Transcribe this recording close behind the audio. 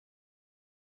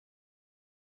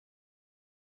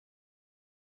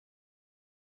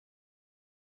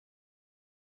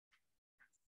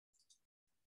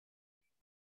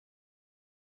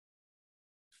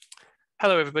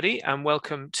Hello everybody and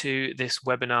welcome to this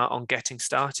webinar on getting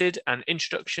started, an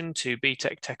introduction to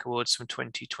BTEC Tech Awards from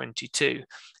 2022,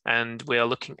 and we are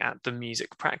looking at the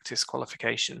music practice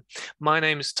qualification. My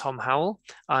name is Tom Howell.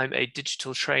 I'm a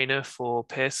digital trainer for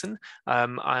Pearson.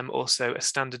 I'm also a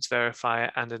standards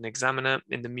verifier and an examiner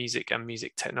in the music and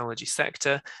music technology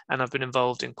sector, and I've been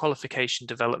involved in qualification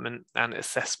development and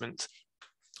assessment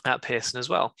at Pearson as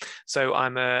well. So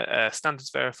I'm a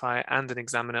standards verifier and an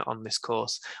examiner on this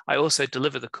course. I also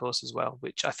deliver the course as well,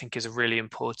 which I think is a really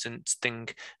important thing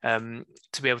to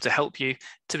be able to help you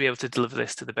to be able to deliver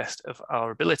this to the best of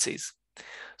our abilities.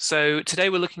 So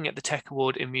today we're looking at the Tech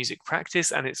Award in Music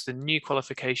Practice, and it's the new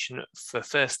qualification for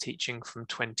first teaching from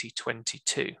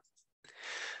 2022.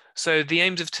 So the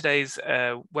aims of today's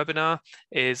webinar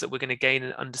is that we're going to gain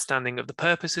an understanding of the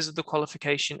purposes of the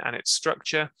qualification and its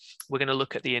structure. We're going to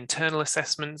look at the internal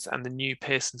assessments and the new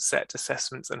Pearson set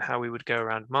assessments and how we would go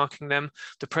around marking them,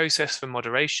 the process for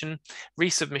moderation,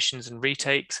 resubmissions and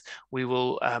retakes. We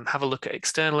will have a look at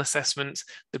external assessments,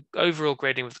 the overall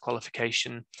grading of the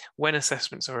qualification, when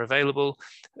assessments are available,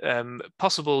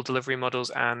 possible delivery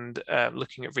models, and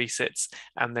looking at resits,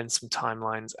 and then some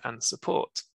timelines and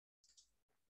support.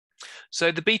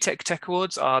 So the BTEC Tech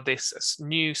Awards are this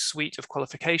new suite of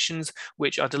qualifications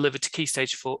which are delivered to Key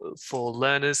Stage 4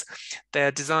 learners.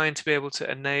 They're designed to be able to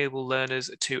enable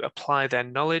learners to apply their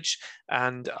knowledge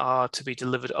and are to be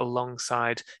delivered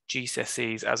alongside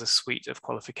GCSEs as a suite of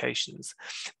qualifications.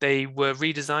 They were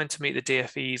redesigned to meet the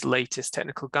DFE's latest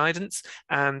technical guidance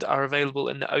and are available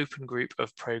in the open group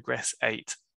of Progress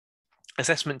 8.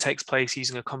 Assessment takes place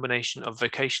using a combination of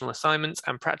vocational assignments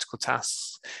and practical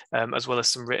tasks, as well as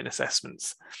some written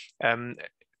assessments.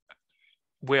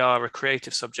 We are a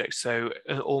creative subject, so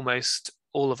almost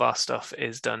all of our stuff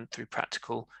is done through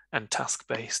practical and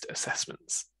task-based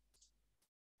assessments.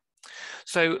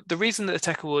 So the reason that the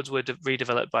Tech Awards were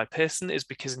redeveloped by Pearson is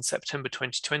because in September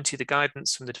 2020, the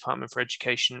guidance from the Department for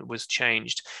Education was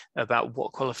changed about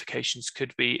what qualifications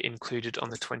could be included on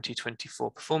the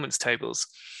 2024 performance tables.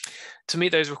 To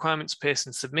meet those requirements,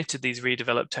 Pearson submitted these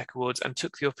redeveloped Tech Awards and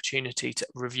took the opportunity to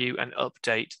review and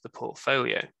update the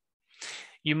portfolio.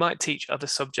 You might teach other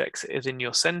subjects within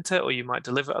your centre, or you might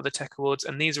deliver other Tech Awards,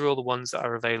 and these are all the ones that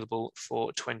are available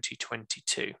for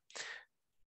 2022.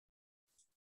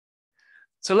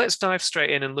 So let's dive straight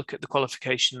in and look at the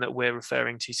qualification that we're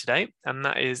referring to today, and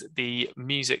that is the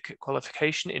music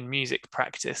qualification in music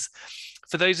practice.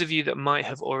 For those of you that might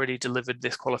have already delivered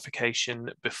this qualification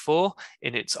before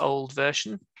in its old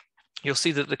version, you'll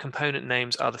see that the component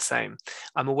names are the same.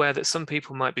 I'm aware that some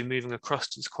people might be moving across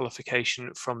to this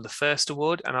qualification from the first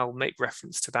award, and I'll make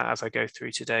reference to that as I go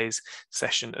through today's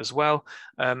session as well.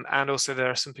 And also there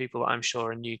are some people that I'm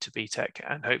sure are new to BTEC,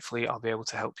 and hopefully I'll be able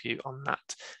to help you on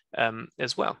that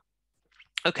as well.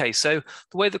 Okay, so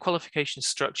the way the qualification is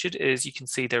structured is you can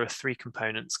see there are three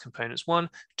components, components 1,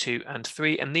 2, and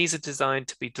 3, and these are designed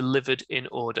to be delivered in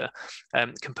order.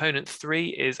 Component 3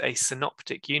 is a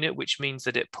synoptic unit, which means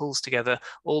that it pulls together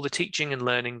all the teaching and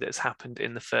learning that has happened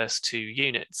in the first 2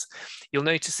 units. You'll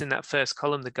notice in that first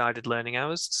column the guided learning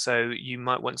hours, so you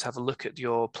might want to have a look at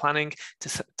your planning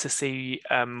to see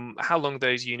how long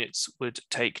those units would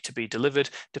take to be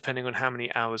delivered, depending on how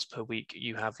many hours per week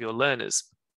you have your learners.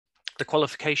 The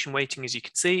qualification weighting, as you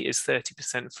can see, is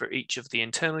 30% for each of the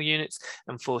internal units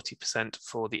and 40%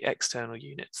 for the external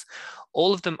units.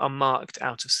 All of them are marked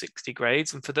out of 60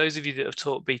 grades, and for those of you that have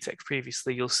taught BTEC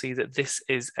previously, you'll see that this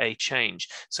is a change.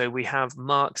 So we have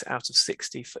marks out of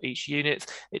 60 for each unit.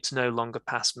 It's no longer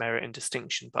pass, merit and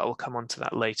distinction, but I'll come on to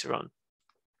that later on.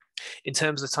 In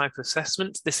terms of the type of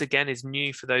assessment, this again is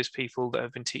new for those people that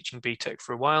have been teaching BTEC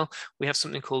for a while. We have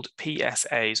something called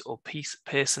PSAs, or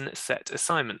Pearson Set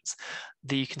Assignments.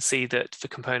 You can see that for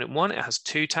component 1, it has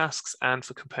 2 tasks, and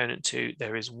for component 2,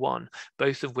 there is 1,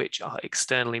 both of which are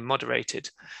externally moderated.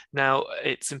 Now,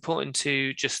 it's important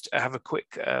to just have a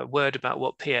quick word about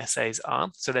what PSAs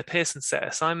are. So they're Pearson Set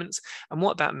Assignments, and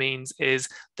what that means is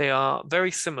they are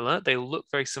very similar. They will look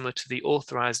very similar to the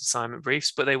authorized assignment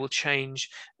briefs, but they will change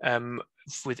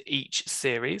with each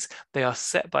series. They are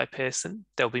set by Pearson,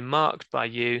 they'll be marked by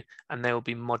you, and they will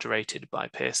be moderated by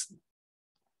Pearson.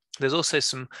 There's also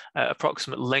some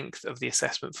approximate length of the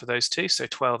assessment for those two, so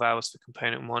 12 hours for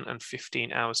component 1 and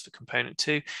 15 hours for component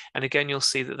 2. And again, you'll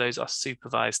see that those are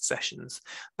supervised sessions.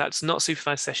 That's not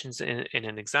supervised sessions in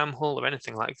an exam hall or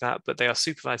anything like that, but they are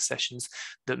supervised sessions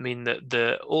that mean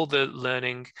that all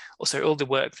the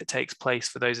work that takes place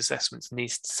for those assessments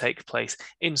needs to take place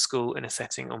in school in a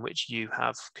setting on which you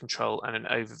have control and an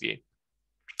overview.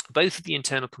 Both of the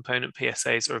internal component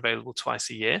PSAs are available twice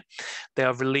a year. They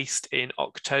are released in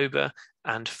October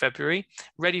and February,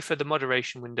 ready for the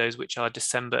moderation windows, which are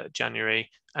December, January,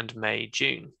 and May,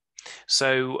 June.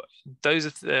 So those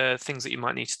are the things that you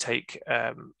might need to take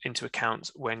into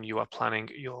account when you are planning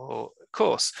your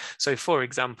course. So for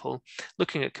example,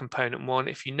 looking at component 1,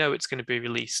 if you know it's going to be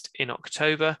released in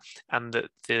October and that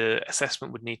the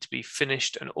assessment would need to be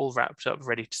finished and all wrapped up,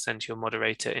 ready to send to your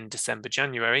moderator in December,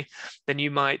 January, then you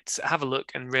might have a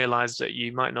look and realize that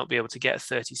you might not be able to get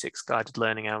 36 guided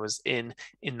learning hours in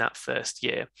that first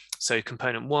year. So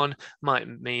component 1 might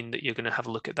mean that you're going to have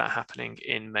a look at that happening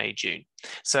in May, June.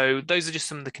 So those are just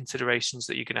some of the considerations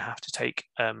that you're going to have to take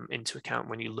into account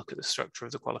when you look at the structure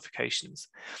of the qualifications.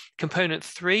 Component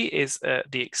 3 is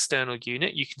the external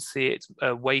unit. You can see it's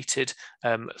weighted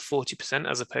 40%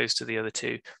 as opposed to the other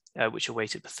two, which are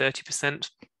weighted for 30%.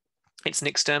 It's an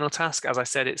external task. As I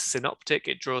said, it's synoptic.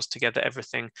 It draws together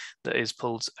everything that is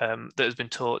pulled, that has been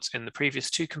taught in the previous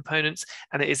two components,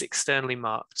 and it is externally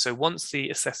marked. So once the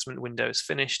assessment window is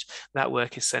finished, that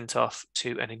work is sent off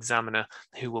to an examiner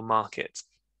who will mark it.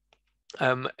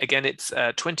 Again, it's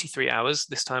 23 hours,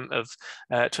 this time of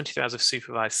 23 hours of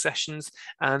supervised sessions,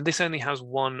 and this only has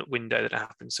one window that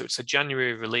happens. So it's a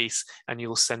January release, and you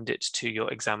will send it to your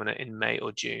examiner in May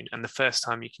or June. And the first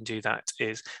time you can do that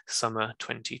is summer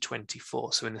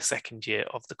 2024, so in the second year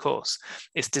of the course.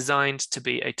 It's designed to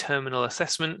be a terminal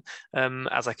assessment.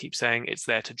 As I keep saying, it's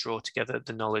there to draw together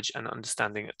the knowledge and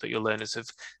understanding that your learners have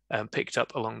picked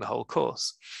up along the whole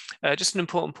course. Just an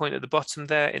important point at the bottom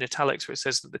there in italics where it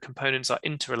says that the components are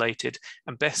interrelated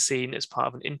and best seen as part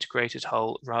of an integrated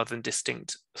whole rather than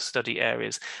distinct study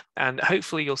areas. And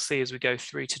hopefully you'll see as we go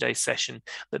through today's session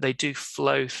that they do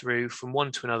flow through from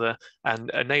one to another and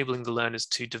enabling the learners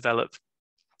to develop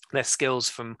their skills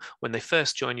from when they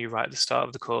first join you right at the start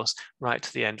of the course right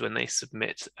to the end when they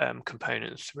submit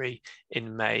component 3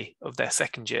 in May of their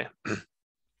second year.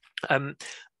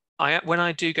 When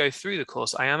I do go through the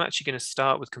course, I am actually going to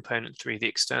start with component 3, the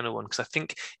external one, because I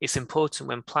think it's important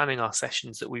when planning our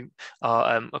sessions that we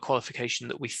are a qualification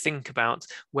that we think about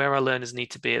where our learners need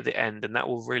to be at the end, and that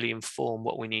will really inform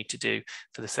what we need to do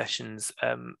for the sessions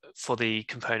for the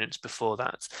components before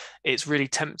that. It's really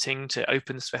tempting to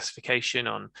open the specification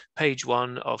on page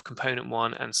 1 of component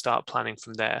 1 and start planning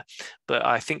from there, but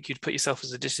I think you'd put yourself at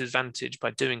a disadvantage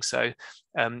by doing so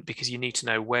because you need to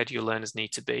know where do your learners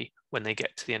need to be when they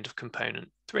get to the end of component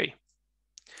 3.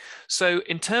 So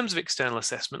in terms of external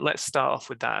assessment, let's start off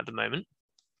with that at the moment.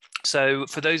 So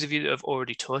for those of you that have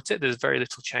already taught it, there's very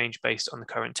little change based on the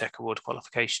current Tech Award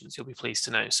qualifications, you'll be pleased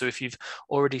to know. So if you've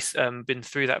already been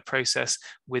through that process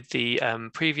with the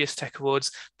previous Tech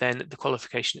Awards, then the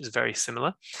qualification is very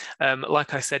similar.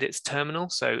 Like I said, it's terminal,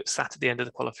 so sat at the end of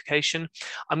the qualification.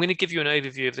 I'm going to give you an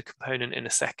overview of the component in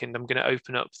a second. I'm going to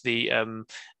open up the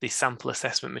sample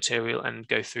assessment material and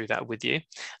go through that with you.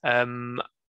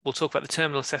 We'll talk about the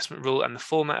terminal assessment rule and the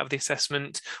format of the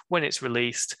assessment, when it's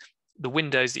released, the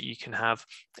windows that you can have,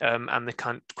 and the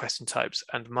kind of question types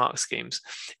and mark schemes.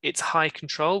 It's high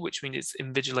control, which means it's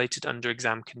invigilated under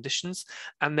exam conditions,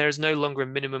 and there is no longer a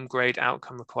minimum grade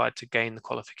outcome required to gain the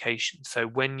qualification. So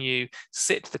when you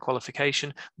sit the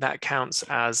qualification, that counts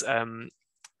as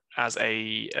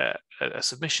a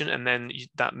submission, and then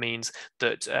that means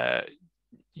that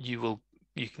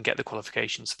you can get the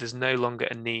qualification. So there's no longer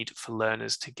a need for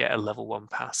learners to get a level 1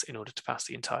 pass in order to pass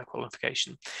the entire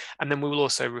qualification. And then we will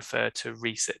also refer to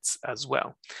resits as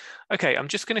well. Okay, I'm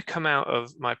just going to come out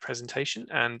of my presentation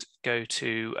and go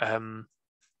to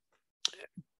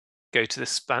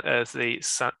the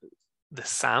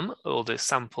SAM, or the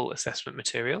sample assessment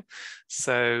material.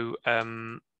 So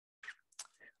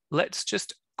let's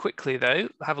just quickly though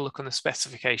have a look on the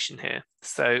specification here.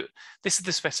 So this is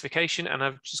the specification, and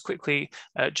I've just quickly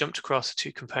jumped across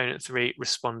to component 3,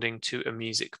 responding to a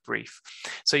music brief.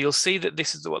 So you'll see that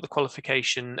this is what the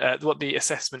qualification, what the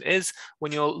assessment is.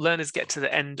 When your learners get to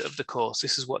the end of the course,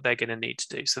 this is what they're going to need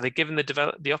to do. So they're given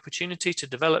the opportunity to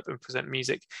develop and present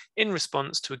music in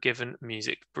response to a given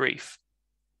music brief.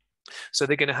 So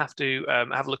they're going to have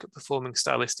a look at performing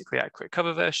stylistically accurate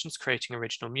cover versions, creating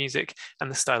original music, and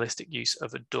the stylistic use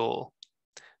of a DAW.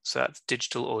 So that's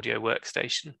digital audio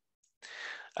workstation.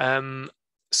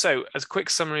 So as a quick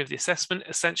summary of the assessment,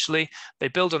 essentially, they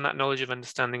build on that knowledge of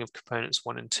understanding of components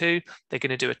 1 and 2. They're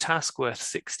going to do a task worth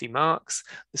 60 marks.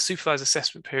 The supervised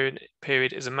assessment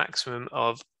period is a maximum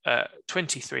of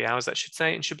 23 hours, that should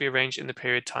say, and should be arranged in the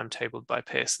period timetabled by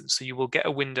Pearson. So you will get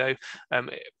a window.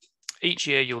 Each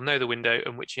year you'll know the window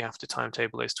in which you have to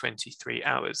timetable those 23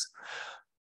 hours.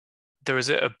 There is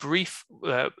a brief,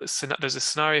 there's a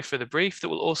scenario for the brief that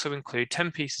will also include 10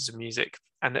 pieces of music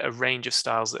and a range of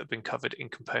styles that have been covered in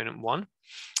component 1.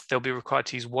 They'll be required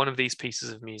to use one of these pieces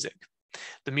of music.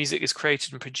 The music is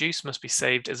created and produced must be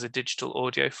saved as a digital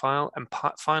audio file and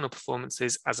final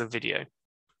performances as a video.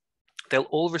 They'll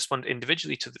all respond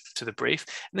individually to the brief,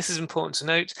 and this is important to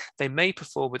note. They may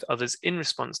perform with others in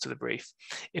response to the brief.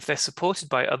 If they're supported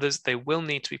by others, they will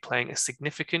need to be playing a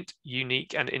significant,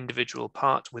 unique, and individual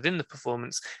part within the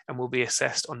performance and will be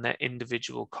assessed on their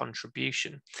individual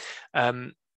contribution.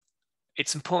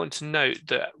 It's important to note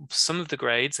that some of the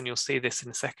grades, and you'll see this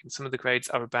in a second, some of the grades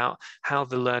are about how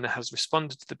the learner has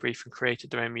responded to the brief and created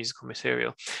their own musical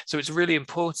material. So it's really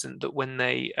important that when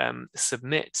they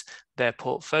submit their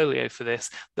portfolio for this,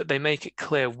 that they make it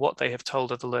clear what they have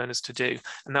told other learners to do.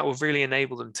 And that will really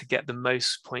enable them to get the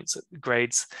most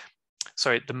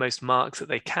the most marks that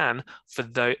they can for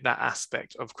that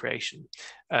aspect of creation.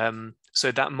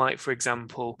 So that might, for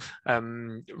example,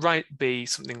 be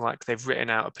something like they've written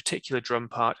out a particular drum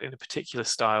part in a particular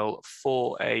style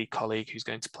for a colleague who's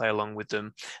going to play along with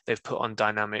them. They've put on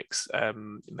dynamics,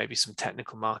 maybe some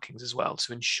technical markings as well,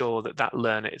 to ensure that that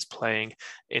learner is playing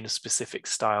in a specific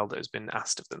style that has been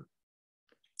asked of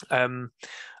them.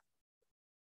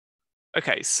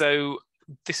 Okay, so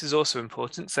this is also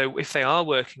important. So if they are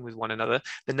working with one another,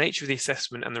 the nature of the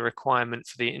assessment and the requirement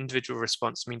for the individual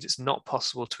response means it's not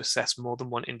possible to assess more than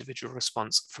one individual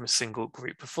response from a single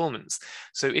group performance.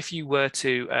 So if you were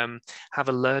to have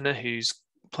a learner who's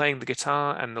playing the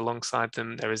guitar and alongside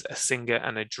them there is a singer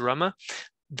and a drummer,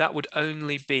 that would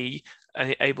only be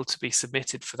able to be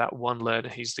submitted for that one learner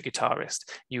who's the guitarist.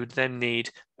 You would then need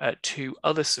 2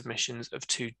 other submissions of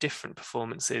 2 different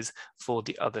performances for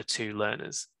the other 2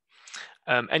 learners.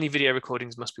 Any video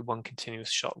recordings must be one continuous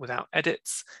shot without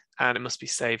edits, and it must be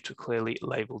saved to a clearly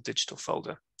labeled digital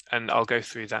folder. And I'll go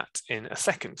through that in a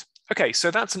second. Okay,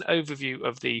 so that's an overview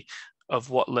of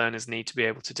what learners need to be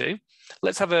able to do.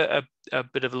 Let's have a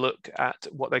bit of a look at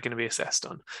what they're going to be assessed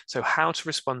on. So how to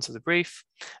respond to the brief,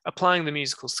 applying the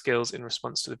musical skills in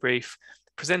response to the brief,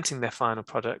 presenting their final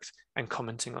product, and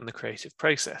commenting on the creative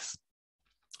process.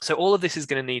 So all of this is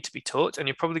going to need to be taught, and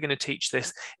you're probably going to teach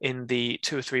this in the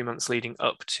 2 or 3 months leading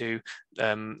up to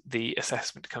the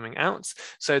assessment coming out.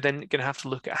 So then you're going to have to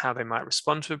look at how they might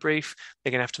respond to a brief.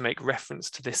 They're going to have to make reference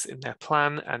to this in their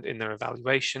plan and in their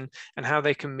evaluation, and how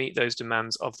they can meet those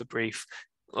demands of the brief,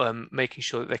 making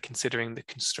sure that they're considering the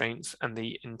constraints and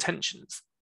the intentions.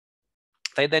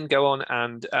 They then go on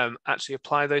and actually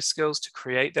apply those skills to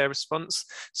create their response.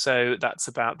 So that's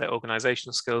about their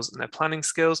organizational skills and their planning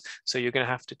skills. So you're going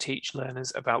to have to teach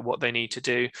learners about what they need to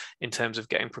do in terms of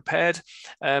getting prepared.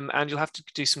 And you'll have to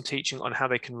do some teaching on how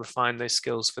they can refine those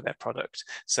skills for their product.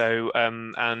 So,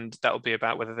 and that will be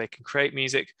about whether they can create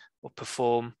music or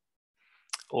perform,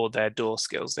 or their DAW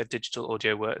skills, their digital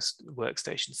audio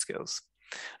workstation skills.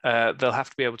 They'll have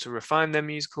to be able to refine their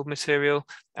musical material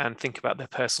and think about their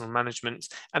personal management.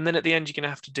 And then at the end, you're going to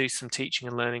have to do some teaching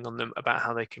and learning on them about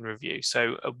how they can review.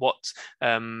 So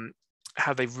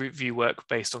how they review work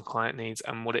based on client needs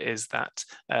and what it is that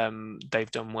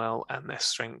they've done well and their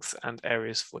strengths and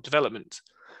areas for development.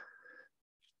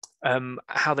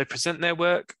 How they present their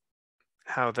work,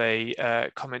 how they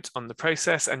comment on the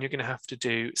process, and you're going to have to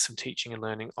do some teaching and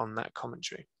learning on that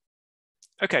commentary.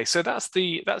 Okay, so that's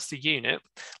the unit.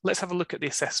 Let's have a look at the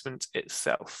assessment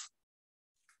itself.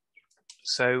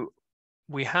 So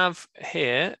we have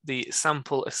here the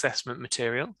sample assessment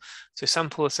material. So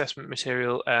sample assessment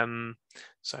material,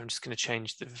 so I'm just going to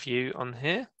change the view on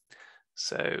here.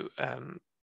 So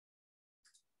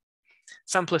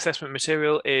sample assessment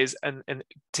material is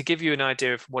to give you an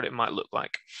idea of what it might look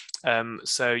like.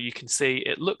 So you can see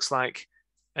it looks like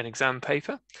an exam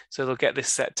paper. So they'll get this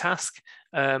set task,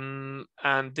 and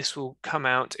this will come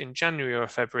out in January or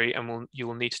February, and you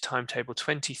will need to timetable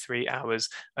 23 hours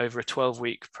over a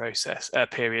 12-week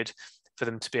period for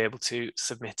them to be able to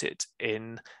submit it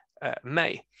in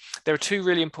May. There are 2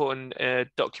 really important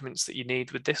documents that you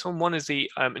need with this one. One is the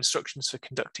instructions for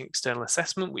conducting external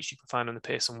assessment, which you can find on the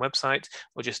Pearson website,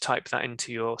 or just type that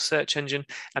into your search engine.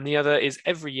 And the other is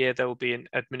every year there will be an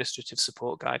administrative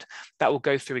support guide that will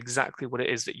go through exactly what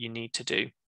it is that you need to do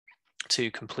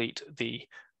to complete the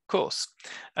course.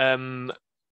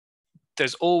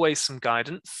 There's always some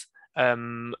guidance,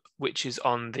 which is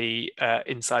on the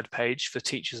inside page for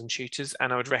teachers and tutors,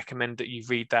 and I would recommend that you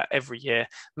read that every year.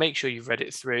 Make sure you've read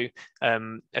it through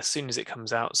as soon as it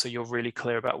comes out, so you're really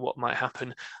clear about what might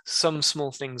happen. Some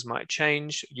small things might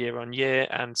change year on year,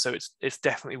 and so it's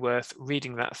definitely worth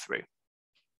reading that through.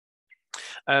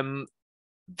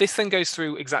 This then goes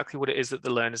through exactly what it is that the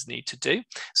learners need to do.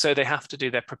 So they have to do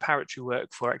their preparatory work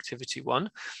for activity 1.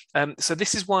 So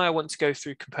this is why I want to go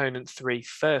through component 3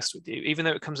 first with you, even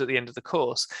though it comes at the end of the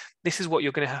course. This is what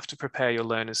you're going to have to prepare your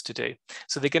learners to do.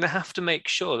 So they're going to have to make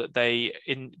sure that they,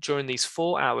 during these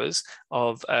 4 hours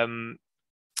of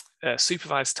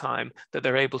supervised time, that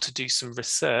they're able to do some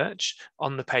research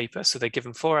on the paper. So they're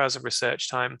given 4 hours of research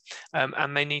time,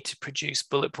 and they need to produce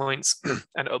bullet points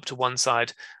and up to one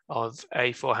side of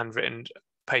A4 handwritten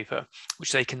paper,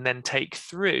 which they can then take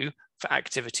through for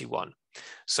activity 1.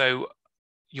 So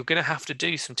you're going to have to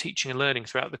do some teaching and learning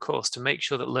throughout the course to make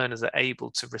sure that learners are able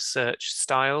to research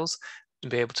styles and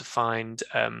be able to find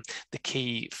the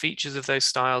key features of those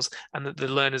styles, and that the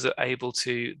learners are able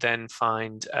to then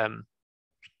find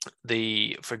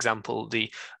for example,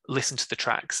 listen to the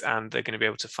tracks, and they're going to be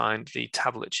able to find the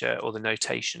tablature or the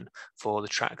notation for the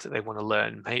track that they want to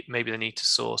learn. Maybe they need to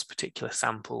source particular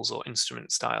samples or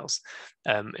instrument styles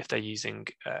if they're using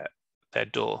their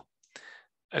DAW.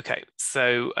 Okay,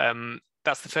 so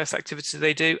that's the first activity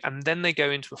they do, and then they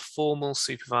go into a formal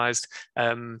supervised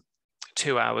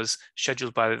 2 hours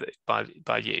scheduled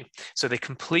by you. So they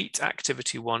complete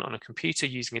activity 1 on a computer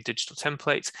using a digital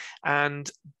template, and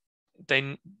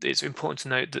it's important to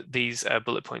note that these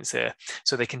bullet points here,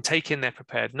 so they can take in their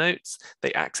prepared notes,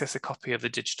 they access a copy of the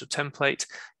digital template,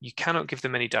 you cannot give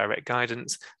them any direct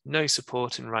guidance, no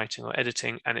support in writing or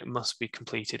editing, and it must be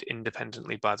completed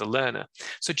independently by the learner.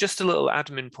 So just a little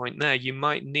admin point there, you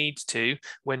might need to,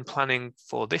 when planning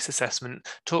for this assessment,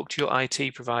 talk to your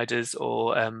IT providers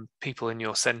or people in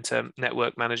your centre,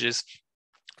 network managers,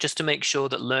 just to make sure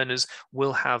that learners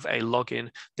will have a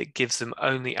login that gives them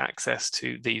only access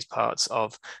to these parts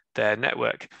of their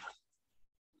network.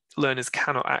 Learners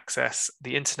cannot access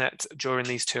the internet during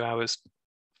these 2 hours,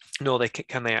 nor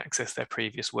can they access their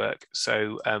previous work.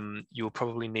 So you will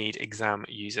probably need exam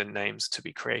usernames to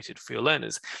be created for your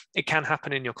learners. It can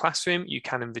happen in your classroom. You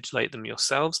can invigilate them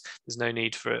yourselves. There's no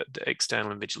need for the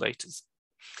external invigilators.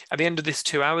 At the end of this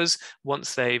 2 hours,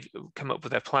 once they've come up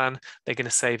with their plan, they're going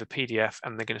to save a PDF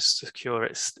and they're going to secure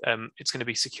it. It's going to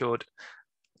be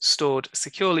stored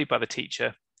securely by the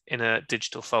teacher in a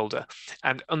digital folder.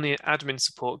 And on the admin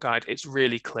support guide, it's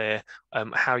really clear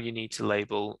how you need to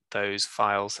label those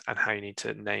files and how you need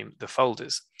to name the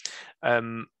folders.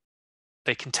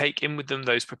 They can take in with them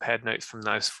those prepared notes from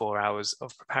those 4 hours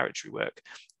of preparatory work.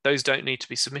 Those don't need to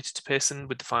be submitted to Pearson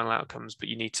with the final outcomes, but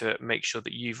you need to make sure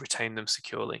that you've retained them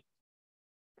securely.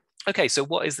 Okay, so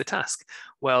what is the task?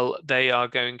 Well, they are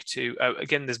going to,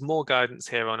 again, there's more guidance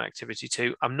here on activity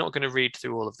 2. I'm not going to read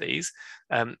through all of these.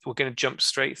 We're going to jump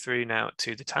straight through now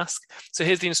to the task. So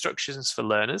here's the instructions for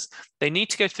learners. They need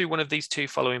to go through one of these 2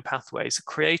 following pathways: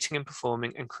 creating and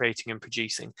performing, and creating and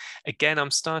producing. Again,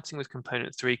 I'm starting with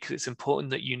component 3 because it's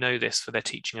important that you know this for their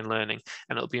teaching and learning,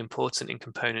 and it'll be important in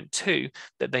component 2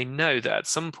 that they know that at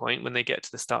some point when they get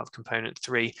to the start of component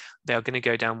 3, they are going to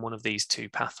go down one of these 2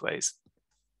 pathways.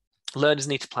 Learners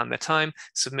need to plan their time,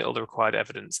 submit all the required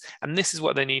evidence, and this is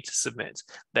what they need to submit: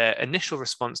 their initial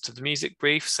response to the music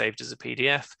brief saved as a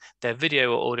PDF, their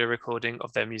video or audio recording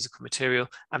of their musical material,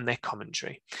 and their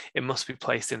commentary. It must be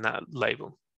placed in that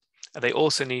label. They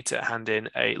also need to hand in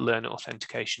a learner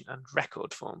authentication and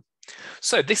record form.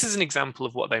 So this is an example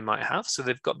of what they might have. So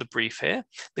they've got the brief here.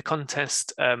 The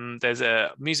contest, there's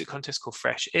a music contest called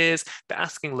Fresh Ears. They're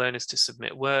asking learners to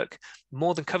submit work.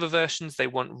 More than cover versions, they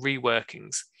want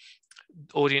reworkings.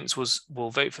 Audience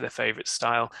will vote for their favorite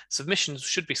style. Submissions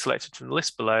should be selected from the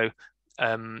list below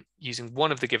using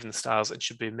one of the given styles, and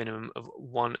should be a minimum of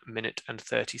 1 minute and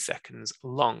 30 seconds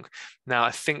long. Now,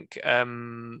 I think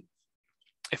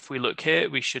if we look here,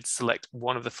 we should select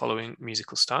one of the following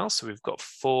musical styles. So we've got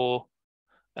 4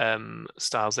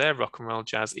 styles there: rock and roll,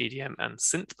 jazz, EDM, and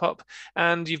synth pop.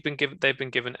 And they've been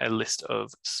given a list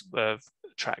of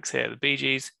tracks here: the Bee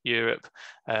Gees, Europe,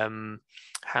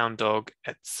 Hound Dog,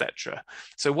 etc.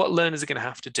 So what learners are going to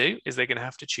have to do is they're going to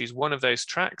have to choose one of those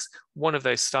tracks, one of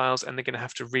those styles, and they're going to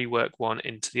have to rework one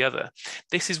into the other.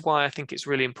 This is why I think it's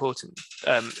really important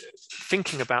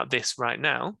thinking about this right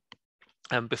now,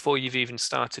 before you've even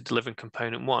started delivering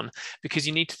component 1, because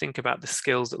you need to think about the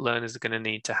skills that learners are going to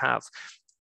need to have.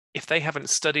 If they haven't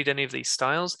studied any of these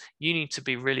styles, you need to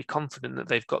be really confident that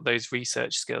they've got those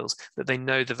research skills, that they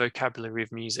know the vocabulary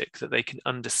of music, that they can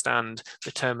understand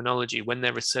the terminology. When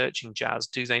they're researching jazz,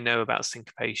 do they know about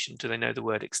syncopation? Do they know the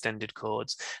word extended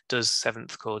chords? Does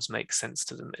 7th chords make sense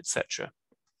to them, etc.?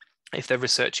 If they're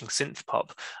researching synth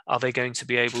pop, are they going to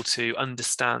be able to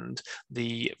understand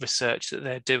the research that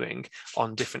they're doing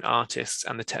on different artists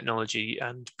and the technology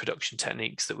and production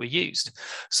techniques that were used?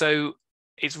 So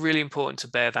it's really important to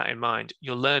bear that in mind.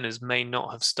 Your learners may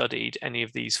not have studied any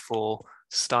of these 4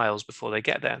 styles before they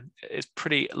get there. It's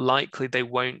pretty likely they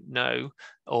won't know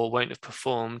or won't have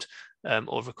performed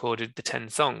or recorded the 10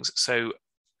 songs. So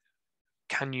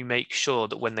can you make sure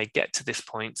that when they get to this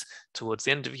point towards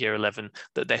the end of year 11,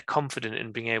 that they're confident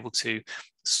in being able to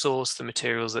source the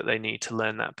materials that they need to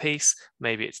learn that piece?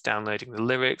 Maybe it's downloading the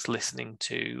lyrics, listening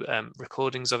to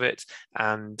recordings of it,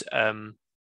 and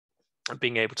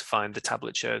being able to find the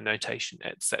tablature, notation,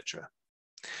 etc.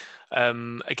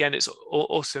 Again, it's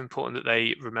also important that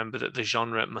they remember that the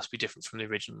genre must be different from the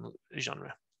original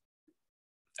genre.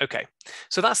 Okay,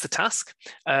 so that's the task,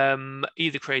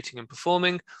 either creating and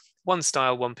performing, 1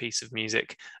 style, 1 piece of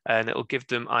music, and it will give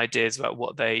them ideas about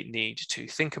what they need to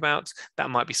think about.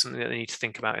 That might be something that they need to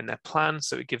think about in their plan,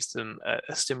 so it gives them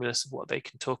a stimulus of what they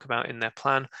can talk about in their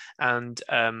plan, and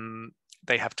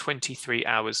they have 23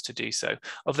 hours to do so.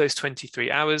 Of those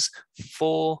 23 hours,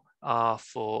 4 are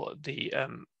for the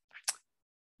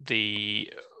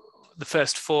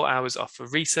first 4 hours are for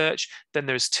research. Then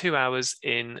there's 2 hours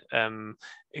in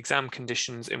exam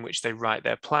conditions in which they write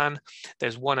their plan.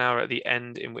 There's 1 hour at the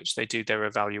end in which they do their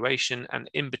evaluation. And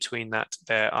in between that,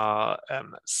 there are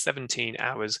 17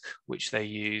 hours which they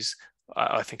use,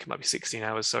 I think it might be 16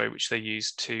 hours, sorry, which they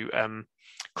use to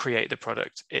create the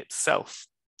product itself.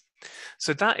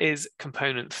 So that is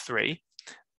component 3.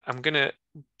 I'm going to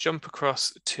jump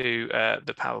across to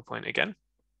the PowerPoint again.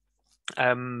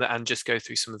 And just go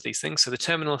through some of these things. So the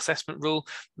terminal assessment rule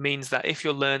means that if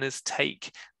your learners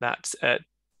take a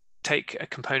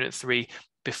component 3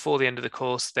 before the end of the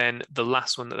course, then the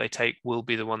last one that they take will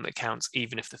be the one that counts,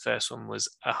 even if the first one was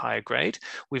a higher grade.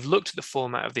 We've looked at the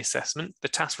format of the assessment. The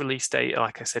task release date,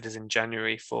 like I said, is in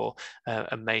January for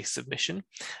a May submission.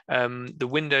 The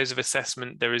windows of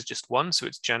assessment, there is just one, so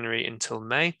it's January until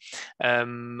May.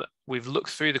 We've looked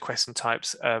through the question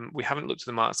types. We haven't looked at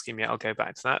the mark scheme yet. I'll go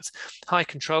back to that. High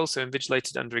control, so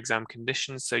invigilated under exam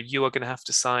conditions. So you are going to have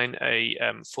to sign a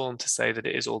form to say that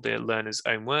it is all the learner's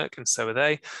own work, and so are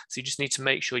they. So you just need to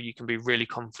make sure you can be really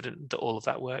confident that all of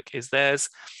that work is theirs.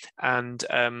 And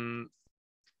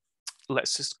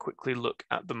let's just quickly look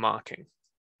at the marking.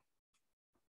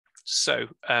 So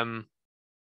I'm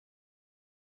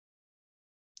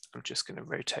just going to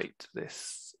rotate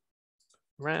this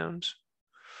round.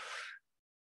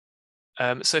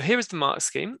 So here is the mark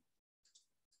scheme,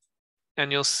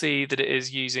 and you'll see that it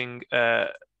is using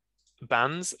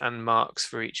bands and marks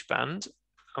for each band.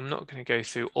 I'm not going to go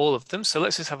through all of them, so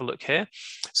let's just have a look here.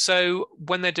 So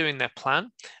when they're doing their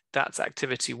plan, that's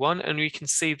activity 1, and we can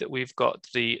see that we've got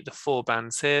the 4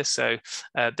 bands here. So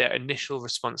their initial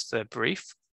response to their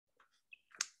brief.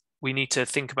 We need to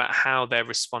think about how they're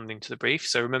responding to the brief.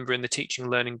 So remember, in the teaching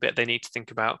and learning bit, they need to think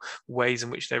about ways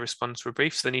in which they respond to a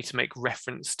brief. So they need to make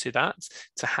reference to that,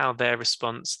 to how their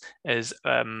response is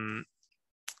referring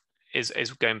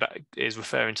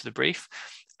to the brief.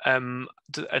 An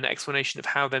explanation of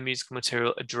how their musical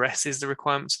material addresses the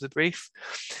requirements of the brief,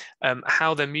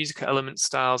 how their musical elements,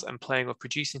 styles, and playing or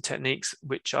producing techniques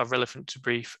which are relevant to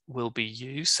brief will be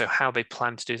used, so how they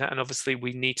plan to do that. And obviously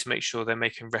we need to make sure they're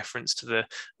making reference to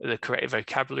the correct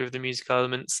vocabulary of the musical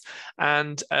elements,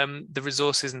 and the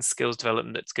resources and skills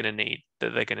development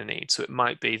they're going to need. So it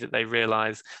might be that they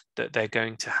realize that they're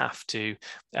going to have to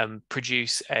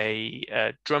produce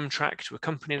a drum track to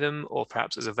accompany them, or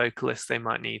perhaps as a vocalist they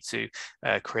might need to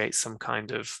create some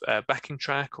kind of backing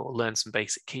track or learn some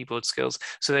basic keyboard skills.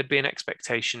 So there'd be an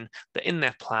expectation that in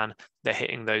their plan they're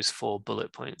hitting those 4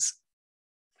 bullet points,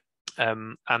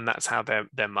 and that's how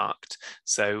they're marked.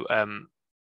 So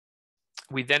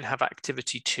we then have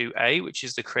activity 2A, which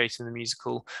is the creating the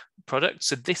musical product.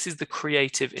 So this is the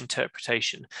creative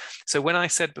interpretation. So when I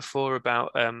said before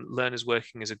about learners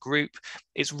working as a group,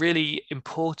 it's really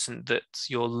important that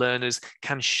your learners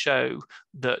can show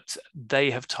that they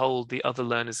have told the other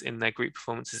learners in their group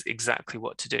performances exactly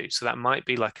what to do. So that might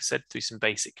be, like I said, through some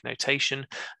basic notation,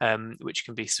 which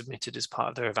can be submitted as part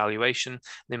of their evaluation.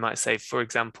 They might say, for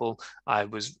example, I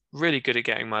was really good at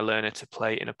getting my learner to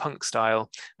play in a punk style,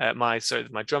 my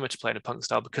drummer to play in a punk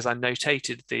style, because I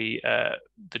notated the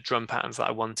drum patterns that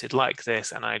I wanted like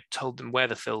this, and I told them where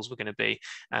the fills were going to be,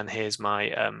 and here's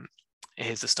my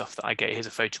here's the stuff that I gave. Here's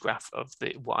a photograph of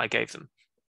what I gave them.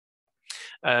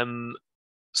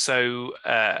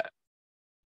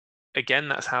 Again,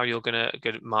 that's how you're going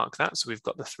to mark that. So we've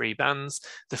got the 4 bands,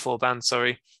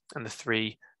 and the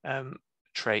 3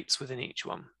 traits within each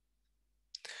one.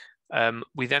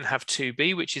 We then have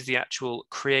 2B, which is the actual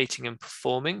creating and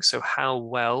performing. So how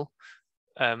well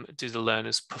do the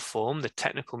learners perform, the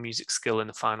technical music skill in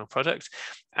the final product.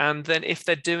 And then if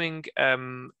they're doing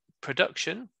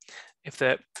production, If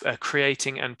they're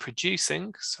creating and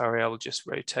producing, sorry, I will just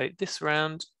rotate this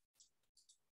around.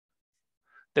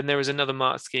 Then there is another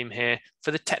mark scheme here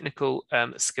for the technical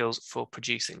skills for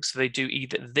producing. So they do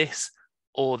either this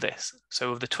or this.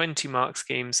 So of the 20 mark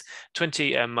schemes,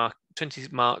 20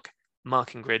 mark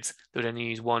marking grids, they would only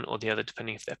use one or the other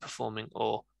depending if they're performing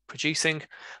or producing.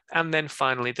 And then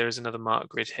finally, there is another mark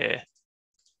grid here.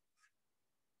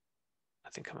 I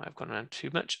think I might have gone around too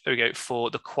much. There we go, for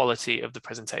the quality of the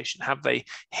presentation. Have they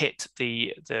hit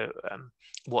the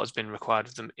what has been required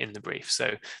of them in the brief?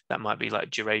 So that might be like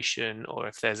duration, or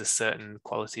if there's a certain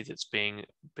quality that's being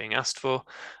asked for.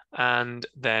 And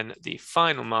then the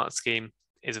final mark scheme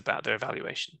is about their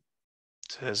evaluation.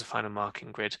 So there's a final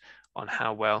marking grid on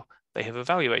how well they have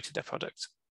evaluated their product.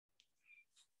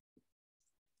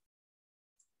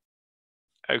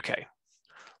 Okay,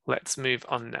 let's move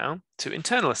on now to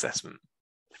internal assessment.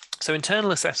 So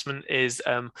internal assessment is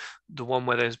the one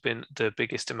where there's been the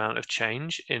biggest amount of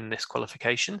change in this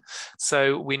qualification.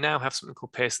 So we now have something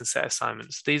called Pearson set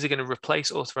assignments. These are going to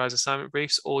replace authorized assignment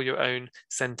briefs or your own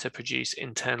center produced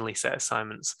internally set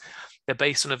assignments. They're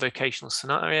based on a vocational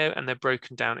scenario and they're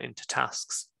broken down into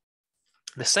tasks.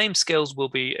 The same skills will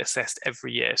be assessed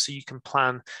every year, so you can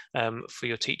plan for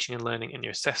your teaching and learning and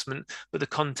your assessment, but the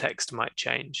context might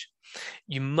change.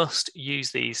 You must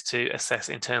use these to assess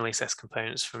internally assessed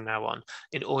components from now on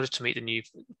in order to meet the new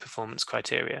performance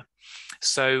criteria.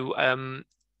 So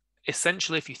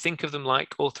essentially, if you think of them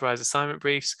like authorized assignment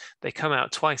briefs, they come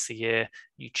out twice a year.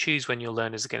 You choose when your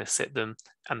learners are going to sit them,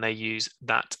 and they use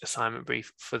that assignment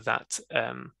brief for that,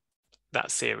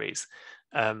 that series.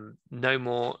 No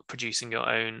more producing your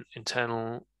own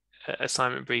internal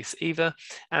assignment briefs either,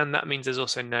 and that means there's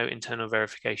also no internal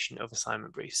verification of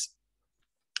assignment briefs.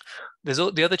 There's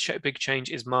the other big change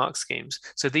is mark schemes.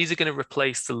 So these are going to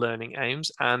replace the learning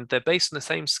aims, and they're based on the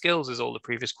same skills as all the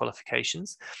previous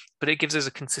qualifications, but it gives us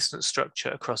a consistent structure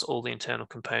across all the internal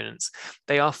components.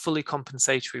 They are fully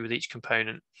compensatory with each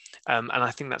component, and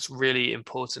I think that's really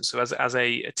important. So as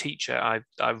a teacher,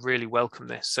 I really welcome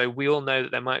this. So we all know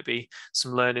that there might be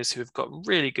some learners who have got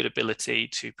really good ability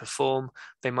to perform.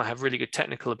 They might have really good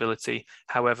technical ability.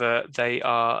 However, they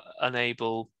are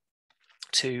unable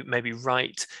to maybe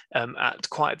write at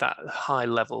quite that high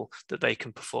level that they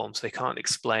can perform, so they can't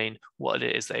explain what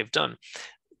it is they've done.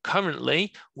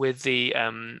 Currently, with the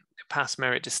pass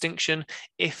merit distinction,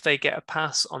 if they get a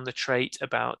pass on the trait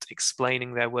about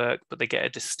explaining their work, but they get a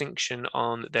distinction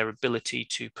on their ability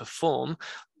to perform,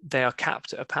 they are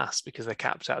capped at a pass because they're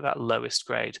capped at that lowest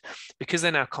grade. Because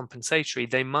they're now compensatory,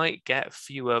 they might get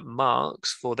fewer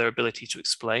marks for their ability to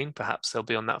explain. Perhaps they'll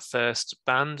be on that first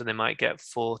band and they might get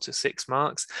 4 to 6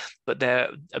 marks, but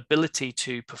their ability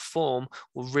to perform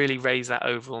will really raise that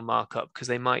overall mark up because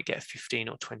they might get 15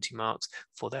 or 20 marks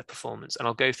for their performance. And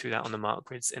I'll go through that on the mark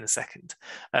grids in a second.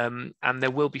 And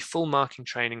there will be full marking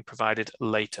training provided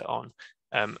later on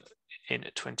in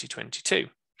 2022.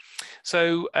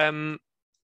 So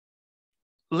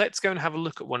let's go and have a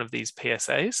look at one of these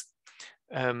PSAs.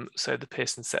 So the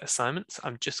Pearson set assignments,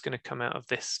 I'm just going to come out of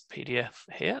this PDF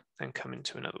here and come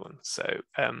into another one. So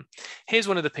here's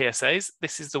one of the PSAs.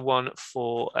 This is the one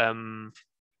for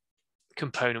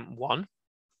component 1.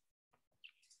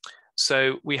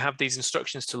 So we have these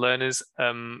instructions to learners.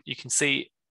 You can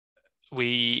see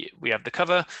we have the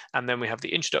cover, and then we have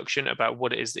the introduction about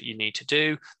what it is that you need to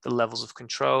do, the levels of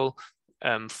control,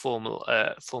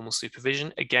 formal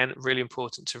supervision. Again, really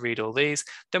important to read all these.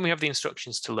 Then we have the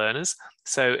instructions to learners.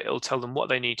 So it'll tell them what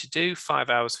they need to do, 5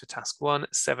 hours for task 1,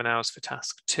 7 hours for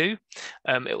task 2.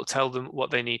 It will tell them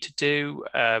what they need to do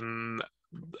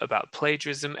about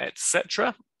plagiarism,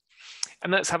 etc.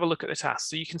 And let's have a look at the tasks.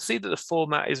 So you can see that the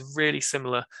format is really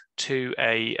similar to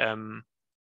a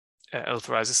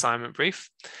authorized assignment brief.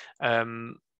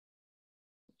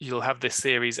 You'll have this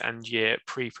series and year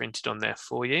pre-printed on there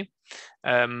for you.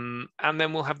 And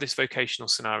then we'll have this vocational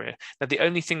scenario. Now, the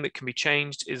only thing that can be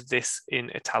changed is this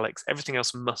in italics. Everything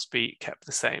else must be kept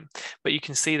the same. But you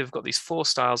can see they've got these 4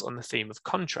 styles on the theme of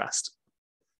contrast.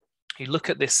 You look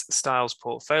at this styles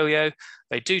portfolio,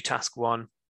 they do task 1,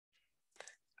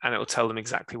 and it will tell them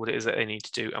exactly what it is that they need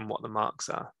to do and what the marks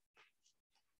are.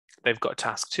 They've got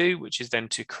task 2, which is then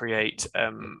to create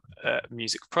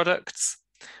music products.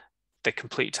 They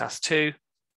complete task 2,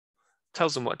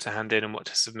 tells them what to hand in and what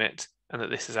to submit, and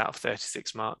that this is out of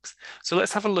 36 marks. So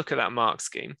let's have a look at that mark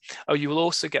scheme. Oh, you will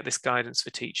also get this guidance for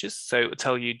teachers. So it will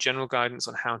tell you general guidance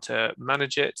on how to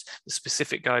manage it, the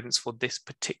specific guidance for this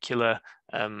particular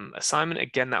assignment.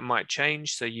 Again, that might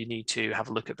change, so you need to have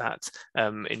a look at that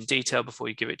in detail before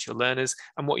you give it to your learners,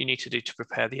 and what you need to do to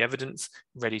prepare the evidence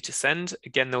ready to send.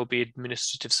 Again, there will be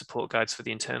administrative support guides for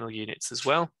the internal units as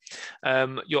well.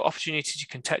 Your opportunity to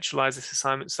contextualize this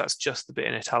assignment, so that's just the bit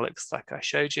in italics like I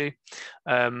showed you,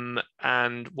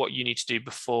 and what you need to do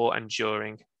before and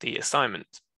during the assignment.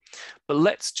 But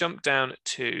let's jump down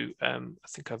to, I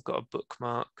think I've got a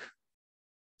bookmark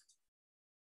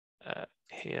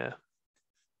here.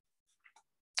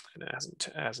 And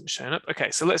it hasn't shown up.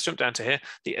 Okay, so let's jump down to here,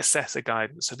 the assessor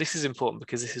guidance. So this is important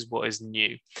because this is what is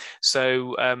new.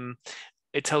 So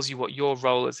it tells you what your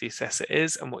role as the assessor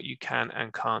is and what you can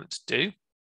and can't do.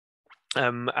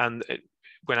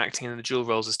 When acting in the dual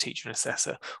roles as teacher and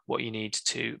assessor, what you need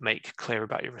to make clear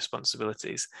about your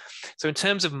responsibilities. So in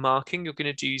terms of marking, you're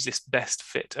going to use this best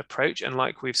fit approach. And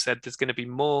like we've said, there's going to be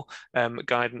more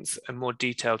guidance and more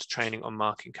detailed training on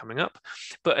marking coming up.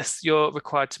 But you're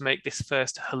required to make this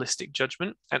first holistic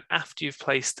judgment. And after you've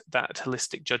placed that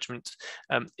holistic judgment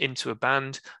into a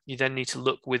band, you then need to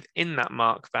look within that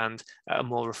mark band at a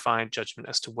more refined judgment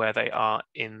as to where they are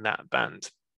in that band.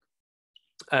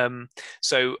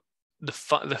 So the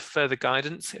further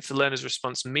guidance, if the learner's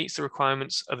response meets the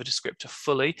requirements of a descriptor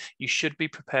fully, you should be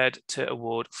prepared to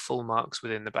award full marks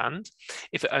within the band.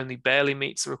 If it only barely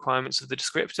meets the requirements of the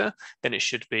descriptor, then it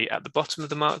should be at the bottom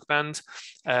of the mark band.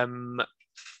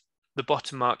 The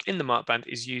bottom mark in the mark band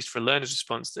is used for a learner's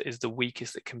response that is the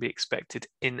weakest that can be expected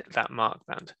in that mark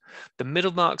band. The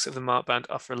middle marks of the mark band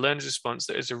are for a learner's response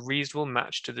that is a reasonable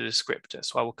match to the descriptor.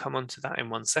 So I will come on to that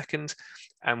in 1 second.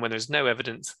 And when there's no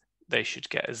evidence, they should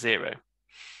get a 0.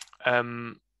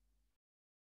 And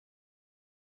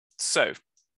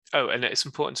it's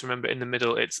important to remember in the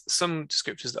middle, it's some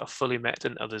descriptors that are fully met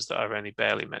and others that are only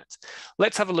barely met.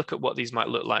 Let's have a look at what these might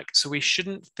look like. So we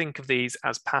shouldn't think of these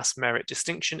as pass merit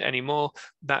distinction anymore.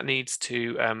 That needs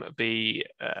to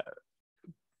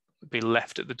be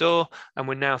left at the door, and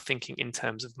we're now thinking in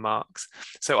terms of marks.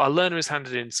 So our learner has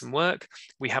handed in some work,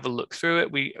 we have a look through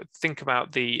it, we think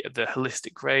about the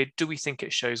holistic grade. Do we think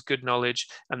it shows good knowledge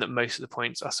and that most of the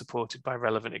points are supported by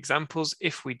relevant examples?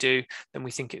 If we do, then we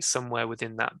think it's somewhere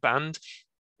within that band.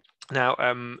 Now,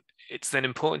 it's then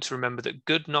important to remember that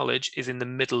good knowledge is in the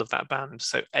middle of that band,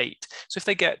 so 8. So if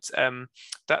they get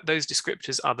those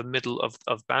descriptors are the middle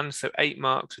of band, so 8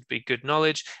 marks would be good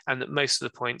knowledge, and that most of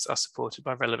the points are supported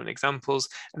by relevant examples.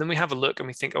 And then we have a look and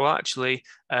we think, oh, actually,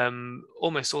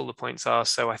 almost all the points are,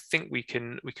 so I think we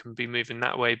can be moving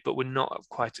that way, but we're not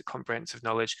quite at comprehensive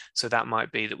knowledge, so that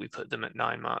might be that we put them at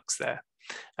 9 marks there.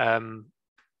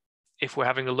 If we're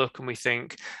having a look and we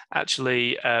think,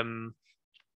 actually,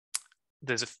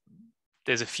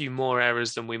 there's a few more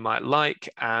errors than we might like,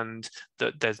 and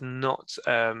that there's not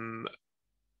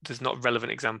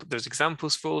relevant example. There's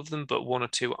examples for all of them, but 1 or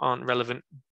 2 aren't relevant.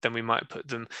 Then we might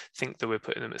think that we're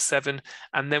putting them at 7,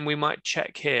 and then we might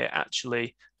check here.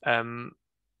 Actually,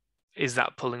 is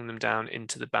that pulling them down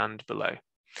into the band below?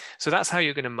 So that's how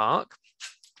you're going to mark.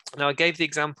 Now, I gave the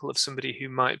example of somebody who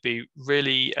might be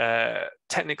really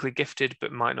technically gifted,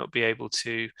 but might not be able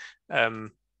to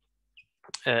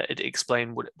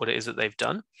explain what it is that they've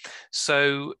done.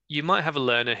 So you might have a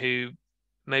learner who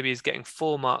maybe is getting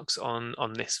 4 marks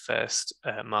on this first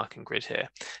marking grid here.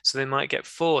 So they might get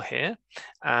 4 here,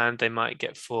 and they might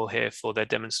get 4 here for their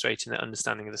demonstrating their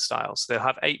understanding of the style. So they'll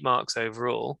have 8 marks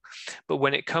overall. But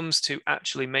when it comes to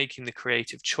actually making the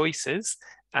creative choices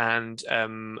and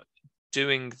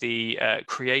doing the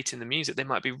creating the music, they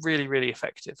might be really, really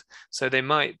effective. So they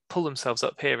might pull themselves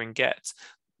up here and get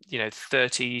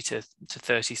 30 to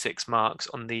 36 marks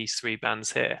on these 3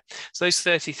 bands here. So those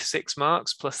 36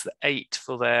 marks plus the 8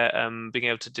 for their being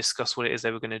able to discuss what it is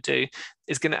they were going to do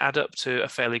is going to add up to a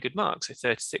fairly good mark. So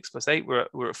 36 plus 8,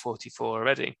 we're at 44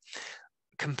 already.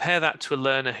 Compare that to a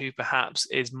learner who perhaps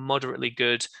is moderately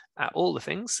good at all the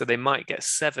things. So they might get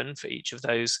 7 for each of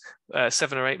those,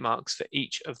 7 or 8 marks for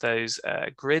each of those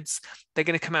grids. They're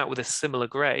going to come out with a similar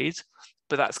grade,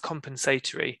 but that's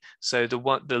compensatory. So the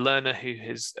learner who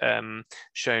has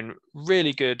shown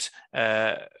really good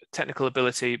technical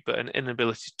ability, but an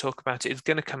inability to talk about it, is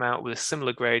going to come out with a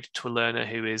similar grade to a learner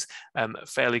who is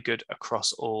fairly good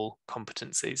across all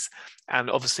competencies. And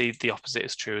obviously the opposite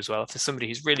is true as well. If there's somebody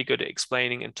who's really good at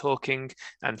explaining and talking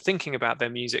and thinking about their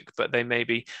music, but they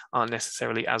maybe aren't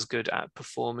necessarily as good at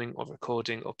performing or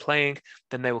recording or playing,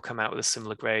 then they will come out with a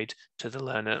similar grade to the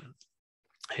learner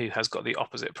who has got the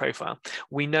opposite profile.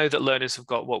 We know that learners have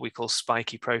got what we call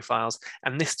spiky profiles,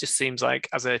 and this just seems like,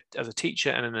 as a teacher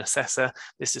and an assessor,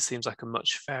 this just seems like a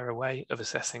much fairer way of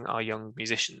assessing our young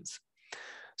musicians.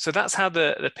 So that's how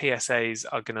the PSAs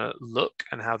are going to look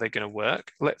and how they're going to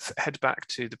work. Let's head back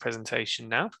to the presentation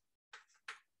now.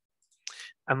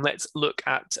 And let's look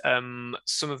at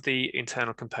some of the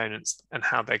internal components and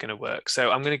how they're going to work.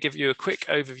 So I'm going to give you a quick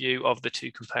overview of the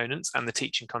two components and the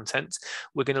teaching content.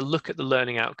 We're going to look at the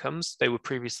learning outcomes. They were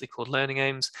previously called learning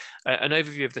aims, an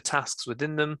overview of the tasks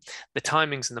within them, the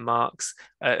timings and the marks,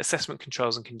 assessment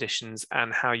controls and conditions,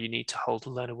 and how you need to hold the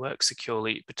learner work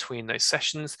securely between those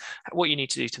sessions, what you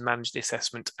need to do to manage the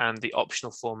assessment, and the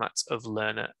optional formats of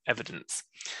learner evidence.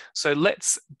 So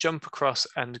let's jump across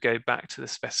and go back to the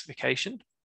specification.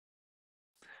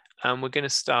 And we're going to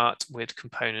start with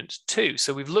component 2.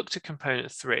 So we've looked at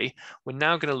component 3. We're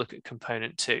now going to look at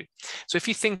component 2. So if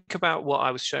you think about what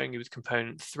I was showing you with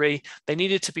component 3, they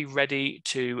needed to be ready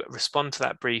to respond to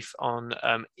that brief on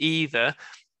either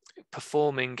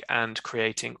performing and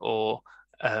creating or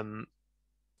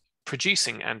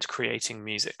producing and creating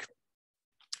music.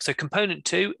 So component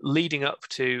 2, leading up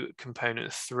to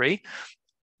component 3,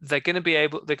 they're going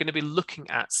to be looking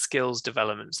at skills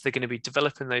developments. They're going to be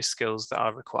developing those skills that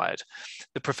are required.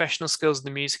 The professional skills in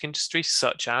the music industry,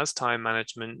 such as time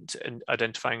management and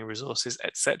identifying resources,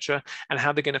 etc., and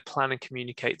how they're going to plan and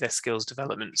communicate their skills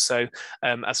development. So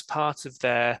as part of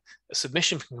their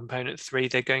submission for component 3,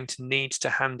 they're going to need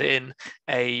to hand in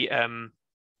a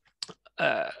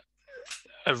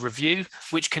review,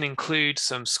 which can include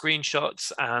some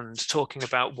screenshots and talking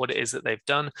about what it is that they've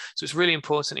done. So it's really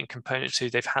important in component 2,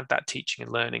 they've had that teaching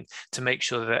and learning to make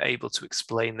sure that they're able to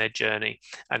explain their journey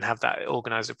and have that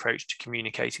organized approach to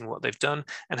communicating what they've done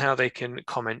and how they can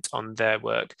comment on their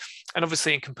work. And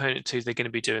obviously in component 2, they're going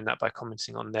to be doing that by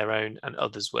commenting on their own and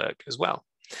others' work as well.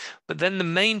 But then the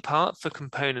main part for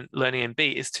component learning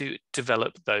MB is to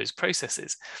develop those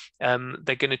processes.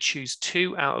 They're going to choose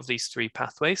 2 out of these 3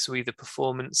 pathways, so either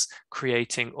performance,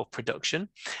 creating, or production,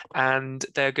 and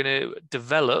they're going to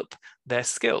develop their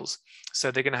skills.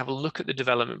 So they're going to have a look at the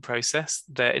development process,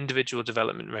 their individual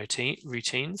development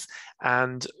routines,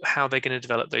 and how they're going to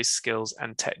develop those skills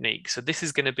and techniques. So this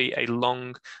is going to be a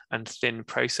long and thin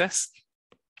process,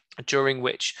 during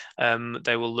which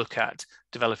they will look at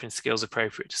developing skills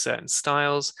appropriate to certain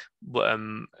styles,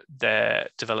 their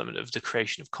development of the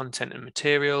creation of content and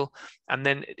material. And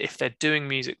then if they're doing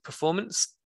music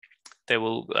performance, they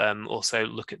will also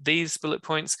look at these bullet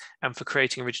points. And for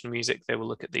creating original music, they will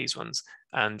look at these ones.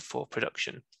 And for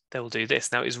production, they will do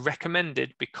this. Now, it's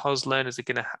recommended, because learners are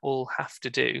going to all have to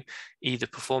do either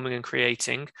performing and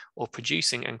creating or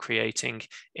producing and creating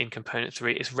in component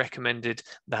 3, it's recommended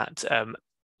that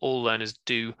all learners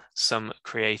do some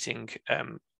creating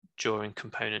during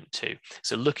component 2.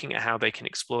 So looking at how they can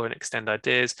explore and extend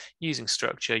ideas using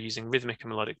structure, using rhythmic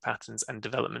and melodic patterns, and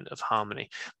development of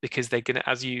harmony, because they're going to,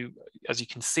 as you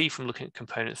can see from looking at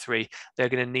component 3, they're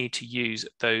going to need to use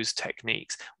those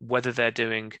techniques, whether they're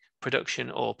doing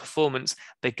production or performance.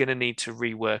 They're going to need to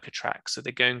rework a track. So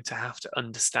they're going to have to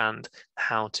understand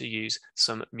how to use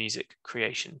some music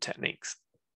creation techniques.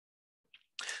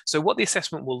 So what the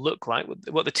assessment will look like,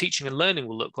 what the teaching and learning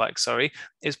will look like,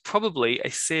 is probably a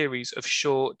series of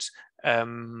short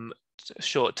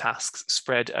tasks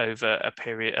spread over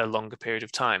a longer period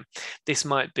of time. This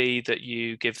might be that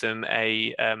you give them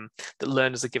that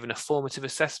learners are given a formative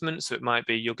assessment. So it might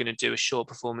be you're going to do a short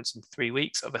performance in 3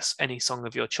 weeks of any song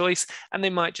of your choice, and they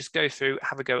might just go through,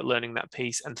 have a go at learning that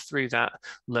piece, and through that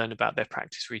learn about their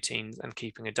practice routines and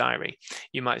keeping a diary.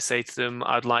 You might say to them,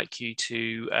 I'd like you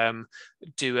to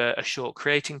do a short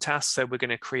creating task. So we're going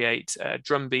to create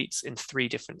drum beats in 3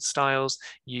 different styles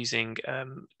using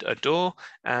a DAW,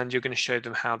 and you're going to show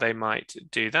them how they might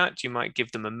do that. You might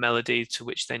give them a melody to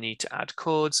which they need to add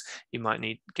chords. You might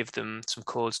give them some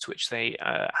chords to which they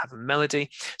have a melody.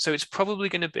 So it's probably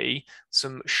going to be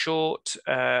some short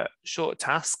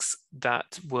tasks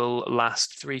that will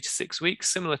last 3 to 6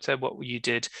 weeks, similar to what we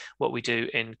do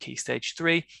in Key Stage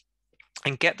 3,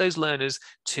 and get those learners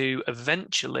to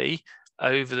eventually,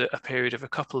 over a period of a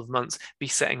couple of months, be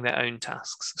setting their own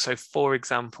tasks. So for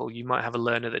example, you might have a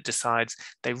learner that decides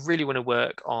they really want to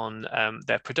work on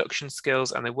their production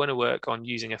skills, and they want to work on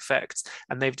using effects,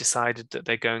 and they've decided that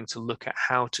they're going to look at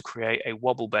how to create a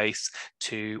wobble bass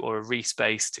or a reese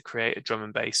bass to create a drum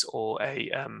and bass or a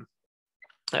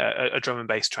drum and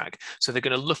bass track. So they're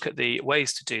going to look at the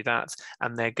ways to do that,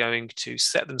 and they're going to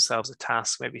set themselves a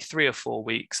task, maybe 3 or 4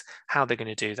 weeks, how they're going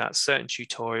to do that, certain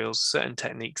tutorials, certain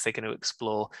techniques they're going to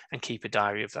explore, and keep a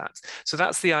diary of that. So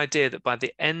that's the idea, that by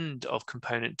the end of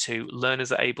component 2,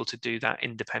 learners are able to do that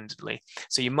independently.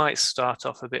 So you might start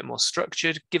off a bit more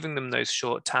structured, giving them those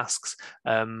short tasks,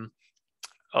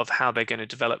 of how they're going to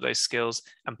develop those skills,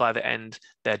 and by the end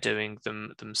they're doing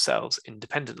them themselves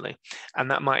independently. And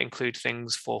that might include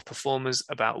things for performers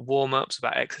about warm-ups,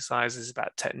 about exercises,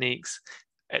 about techniques,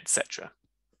 etc.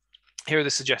 Here are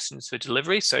the suggestions for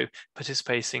delivery. So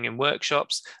participating in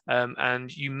workshops,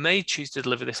 and you may choose to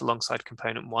deliver this alongside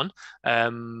component 1.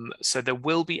 So there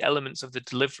will be elements of the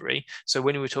delivery. So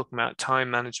when we were talking about time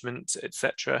management,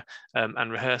 etc.,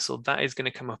 and rehearsal, that is going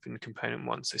to come up in component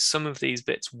 1. So some of these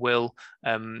bits will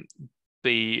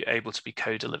be able to be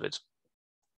co-delivered.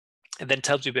 It then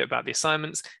tells you a bit about the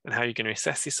assignments and how you're going to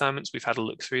assess the assignments. We've had a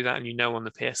look through that, and you know on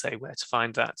the PSA where to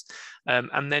find that.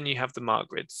 And then you have the mark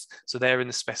grids. So they're in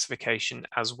the specification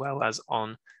as well as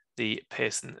on the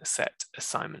Pearson set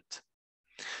assignment.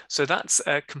 So that's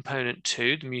component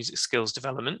 2, the music skills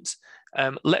development.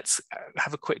 Let's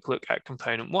have a quick look at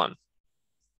component 1.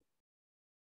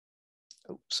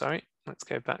 Oh, sorry. Let's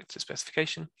go back to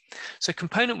specification. So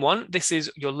component 1, this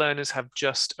is your learners have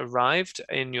just arrived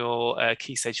in your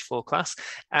Key Stage 4 class,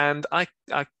 and I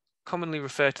commonly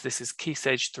refer to this as Key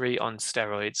Stage 3 on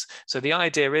steroids. So the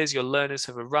idea is your learners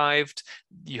have arrived,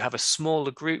 you have a smaller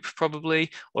group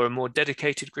probably, or a more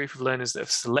dedicated group of learners that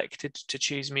have selected to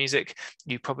choose music.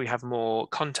 You probably have more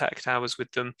contact hours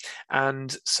with them.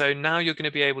 And so now you're going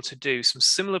to be able to do some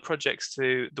similar projects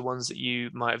to the ones that you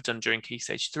might have done during Key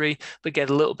Stage 3, but get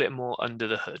a little bit more under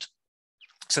the hood.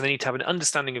 So they need to have an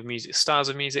understanding of music, styles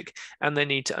of music, and they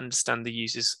need to understand the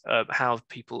uses of how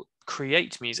people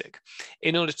create music.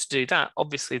 In order to do that,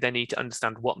 obviously they need to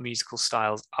understand what musical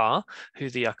styles are, who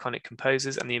the iconic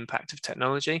composers, and the impact of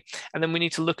technology. And then we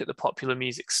need to look at the popular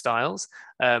music styles.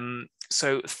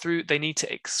 So they need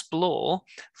to explore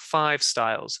 5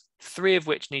 styles, 3 of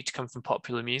which need to come from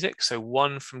popular music. So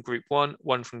 1 from group 1,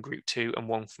 1 from group 2, and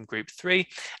 1 from group 3.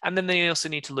 And then they also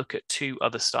need to look at 2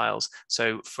 other styles.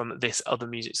 So from this other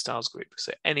music styles group.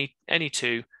 So any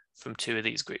 2 from 2 of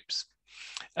these groups.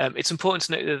 It's important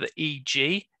to note that the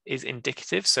EG is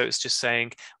indicative. So it's just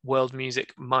saying world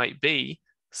music might be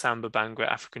samba,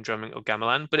 bhangra, African drumming, or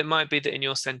gamelan, but it might be that in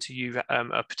your center you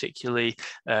are particularly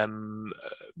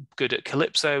good at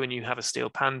calypso and you have a steel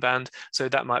pan band. So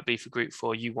that might be for group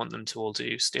 4, you want them to all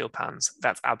do steel pans.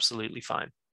 That's absolutely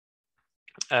fine.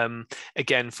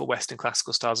 Again, for Western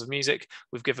classical styles of music,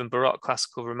 we've given Baroque,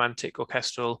 classical, romantic,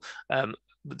 orchestral,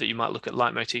 that you might look at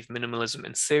leitmotif, minimalism,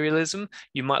 and serialism.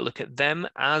 You might look at them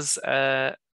as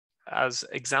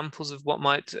examples of what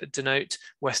might denote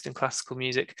Western classical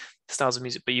music, styles of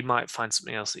music, but you might find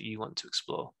something else that you want to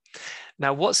explore.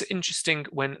 Now, what's interesting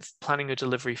when planning a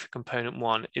delivery for component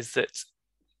 1 is that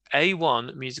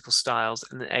A1, musical styles,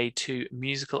 and then A2,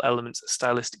 musical elements,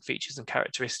 stylistic features, and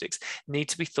characteristics need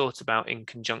to be thought about in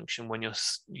conjunction when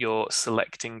you're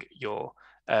selecting your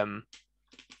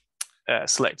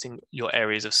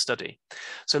areas of study.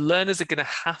 So learners are going to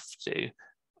have to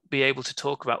be able to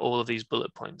talk about all of these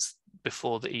bullet points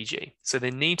before the EG. So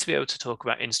they need to be able to talk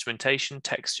about instrumentation,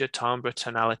 texture, timbre,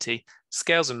 tonality,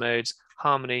 scales and modes,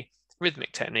 harmony,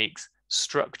 rhythmic techniques,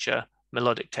 structure,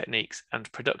 melodic techniques,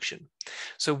 and production.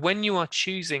 So when you are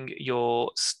choosing your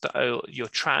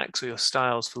tracks or your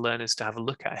styles for learners to have a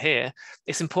look at here,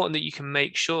 it's important that you can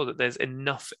make sure that there's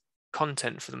enough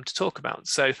content for them to talk about.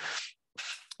 So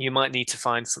you might need to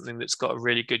find something that's got a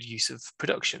really good use of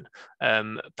production.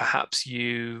 Perhaps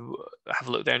you have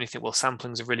a look there and you think, well,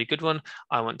 sampling's a really good one.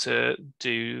 I want to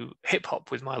do hip hop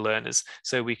with my learners,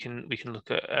 so we can look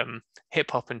at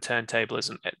hip hop and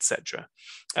turntablism, etc.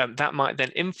 That might then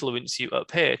influence you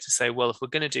up here to say, well, if we're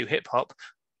going to do hip hop,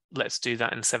 let's do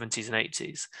that in the 70s and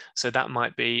 80s. So that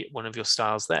might be one of your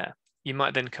styles there. You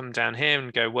might then come down here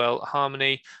and go, well,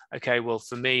 harmony. Okay, well,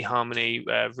 for me, harmony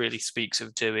really speaks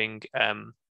of doing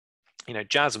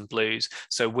jazz and blues.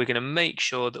 So we're going to make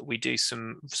sure that we do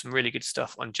some really good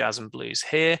stuff on jazz and blues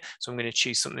here. So I'm going to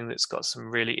choose something that's got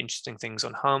some really interesting things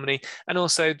on harmony. And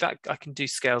also that I can do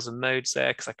scales and modes there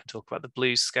because I can talk about the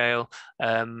blues scale.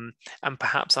 And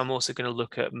perhaps I'm also going to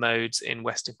look at modes in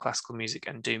Western classical music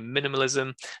and do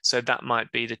minimalism. So that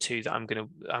might be the 2 that I'm going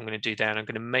to do there. And I'm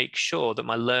going to make sure that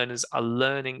my learners are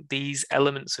learning these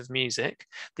elements of music,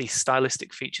 these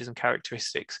stylistic features and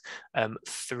characteristics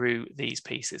through these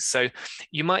pieces. So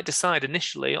you might decide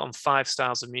initially on 5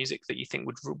 styles of music that you think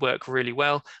would work really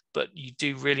well, but you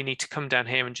do really need to come down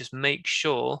here and just make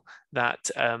sure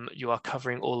that you are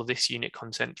covering all of this unit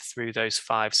content through those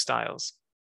 5 styles.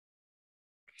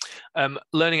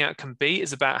 Learning outcome B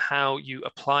is about how you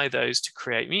apply those to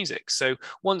create music. So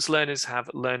once learners have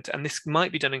learned, and this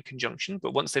might be done in conjunction,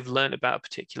 but once they've learned about a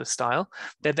particular style,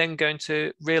 they're then going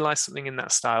to realize something in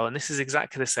that style. And this is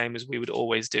exactly the same as we would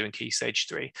always do in Key Stage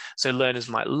 3. So learners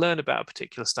might learn about a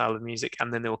particular style of music,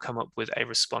 and then they will come up with a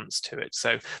response to it.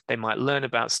 So they might learn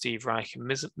about Steve Reich and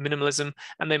minimalism,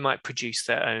 and they might produce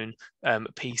their own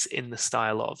piece in the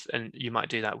style of, and you might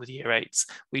do that with year 8s.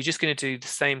 We're just going to do the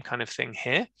same kind of thing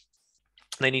here.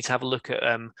 They need to have a look at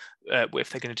if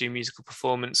they're going to do musical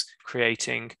performance,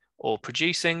 creating, or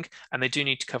producing, and they do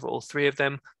need to cover all three of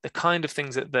them. The kind of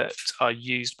things that are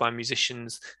used by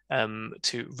musicians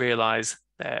to realize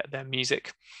their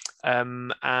music.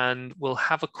 And we'll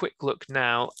have a quick look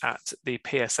now at the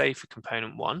PSA for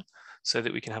component 1 so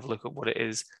that we can have a look at what it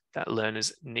is that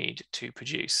learners need to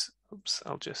produce. Oops,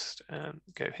 I'll just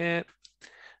go here.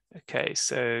 Okay,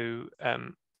 so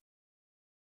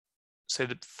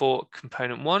for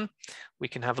component 1, we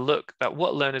can have a look at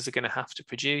what learners are going to have to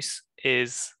produce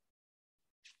is,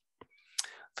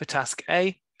 for task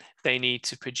A, they need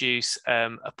to produce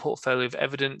a portfolio of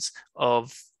evidence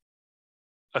of,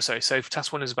 so for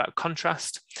task 1 is about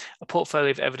contrast, a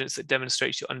portfolio of evidence that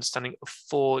demonstrates your understanding of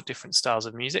 4 different styles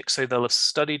of music. So they'll have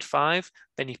studied 5,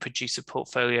 then you produce a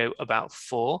portfolio about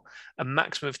 4, a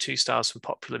maximum of 2 styles from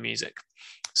popular music.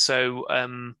 So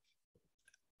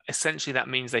essentially that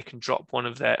means they can drop one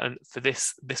of their, and for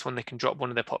this one they can drop one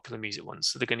of their popular music ones.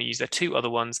 So they're going to use their 2 other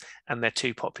ones and their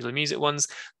 2 popular music ones.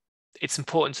 It's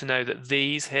important to know that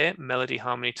these here, melody,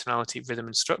 harmony, tonality, rhythm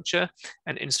and structure,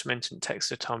 and instrument and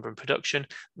texture, timbre and production,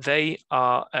 they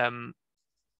are,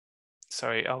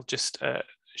 sorry, I'll just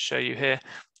show you here.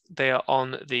 They are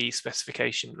on the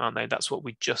specification, aren't they? That's what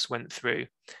we just went through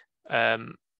for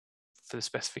the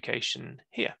specification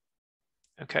here.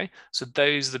 Okay, so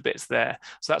those are the bits there.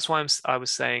 So that's why I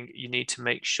was saying you need to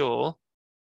make sure,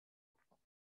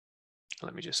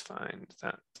 let me just find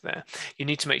that there. You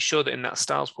need to make sure that in that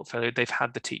styles portfolio, they've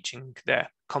had the teaching there,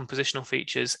 compositional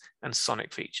features and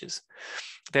sonic features.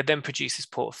 They then produce this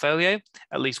portfolio,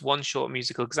 at least 1 short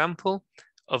musical example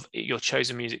of your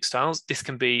chosen music styles. This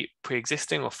can be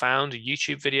pre-existing or found, a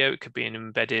YouTube video, it could be an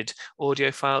embedded audio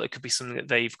file, it could be something that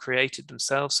they've created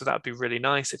themselves. So that would be really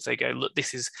nice if they go, look,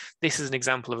 this is an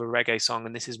example of a reggae song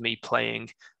and this is me playing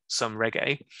some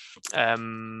reggae.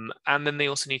 And then they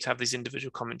also need to have this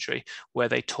individual commentary where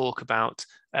they talk about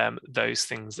those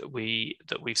things that we've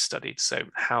studied. So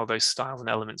how those styles and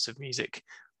elements of music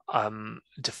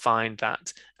define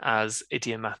that as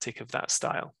idiomatic of that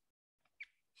style.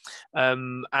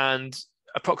 And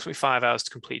approximately 5 hours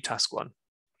to complete task 1.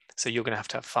 So you're going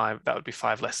to have 5, that would be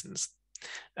 5 lessons.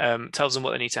 Tells them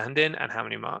what they need to hand in and how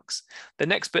many marks. The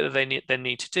next bit that they then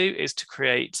need to do is to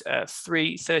create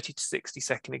 3 30 to 60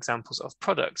 second examples of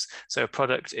products. So a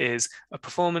product is a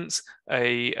performance,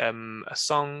 a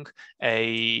song,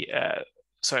 a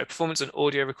performance and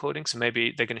audio recording. So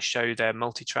maybe they're going to show their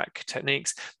multi-track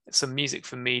techniques, some music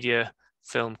for media,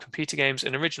 film, computer games,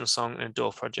 an original song, and a DAW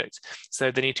project.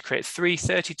 So they need to create 3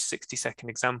 30 to 60 second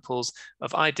examples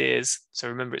of ideas. So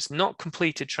remember, it's not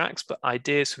completed tracks, but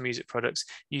ideas for music products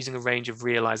using a range of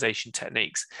realization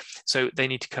techniques. So they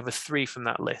need to cover 3 from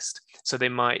that list. So they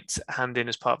might hand in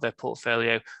as part of their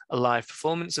portfolio a live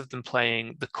performance of them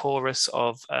playing the chorus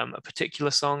of a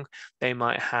particular song. They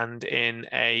might hand in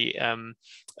a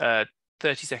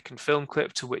 30-second film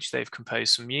clip to which they've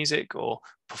composed some music or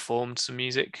performed some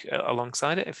music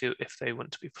alongside it if they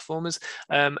want to be performers,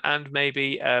 and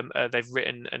maybe they've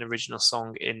written an original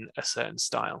song in a certain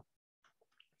style.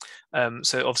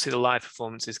 So obviously the live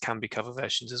performances can be cover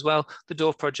versions as well. The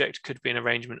DAW project could be an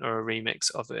arrangement or a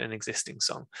remix of an existing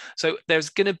song. So there's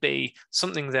going to be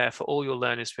something there for all your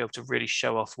learners to be able to really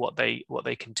show off what they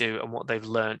can do and what they've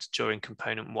learned during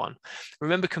component 1.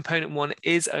 Remember, component 1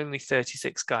 is only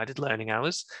 36 guided learning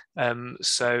hours.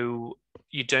 So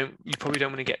you probably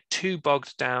don't want to get too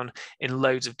bogged down in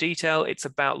loads of detail. It's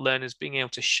about learners being able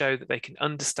to show that they can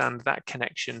understand that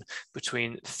connection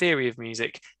between theory of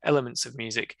music, elements of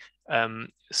music,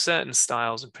 certain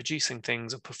styles, and producing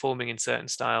things or performing in certain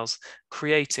styles,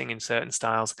 creating in certain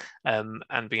styles,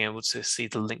 and being able to see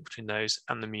the link between those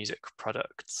and the music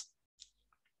products.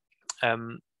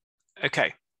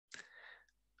 Okay.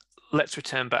 Let's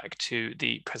return back to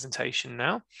the presentation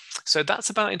now. So that's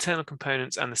about internal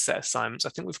components and the set assignments. I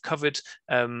think we've covered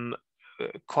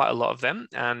quite a lot of them,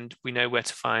 and we know where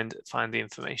to find the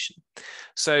information.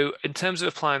 So in terms of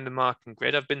applying the marking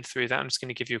grid, I've been through that. I'm just going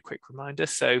to give you a quick reminder.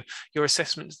 So your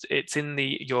assessment, it's in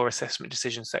your assessment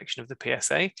decision section of the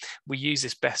PSA. We use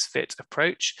this best fit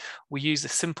approach. We use a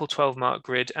simple 12-mark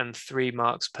grid and 3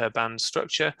 marks per band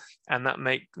structure, and that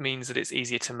means that it's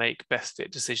easier to make best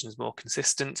fit decisions more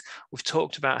consistent. We've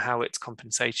talked about how it's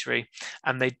compensatory,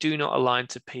 and they do not align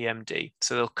to PMD.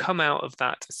 So they'll come out of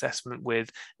that assessment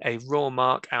with a raw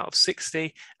mark out of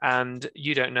 60, and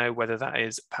you don't know whether that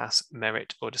is pass,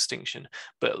 merit, or distinction.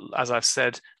 But as I've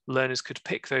said, learners could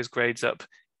pick those grades up,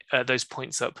 those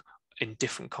points up in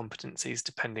different competencies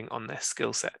depending on their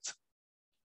skill set.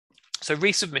 So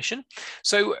resubmission.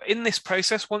 So in this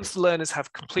process, once the learners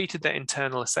have completed their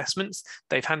internal assessments,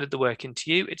 they've handed the work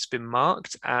into you, it's been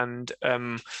marked, and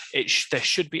there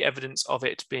should be evidence of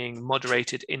it being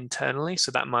moderated internally.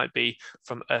 So that might be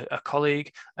from a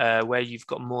colleague where you've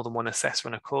got more than one assessor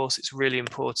on a course. It's really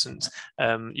important.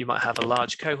 You might have a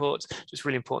large cohort. So it's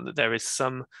really important that there is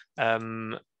some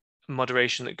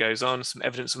moderation that goes on, some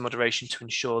evidence of moderation to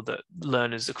ensure that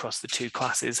learners across the 2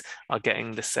 classes are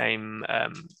getting the same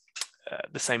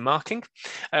marking.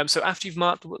 So after you've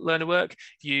marked learner work,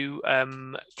 you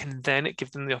can then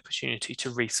give them the opportunity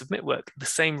to resubmit work. The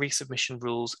same resubmission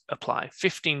rules apply.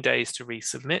 15 days to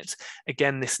resubmit.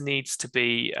 Again, this needs to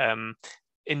be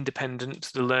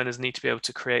independent. The learners need to be able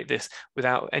to create this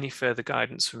without any further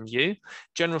guidance from you.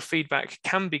 General feedback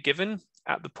can be given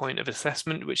at the point of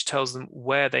assessment, which tells them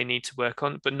where they need to work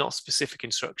on, but not specific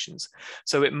instructions.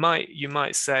 So you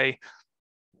might say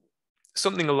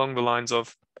something along the lines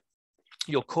of,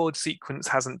 your chord sequence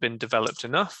hasn't been developed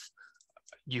enough,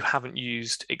 you haven't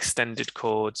used extended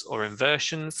chords or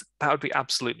inversions. That would be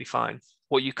absolutely fine.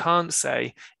 What you can't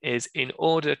say is, in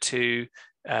order to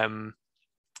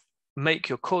make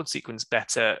your chord sequence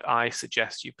better, I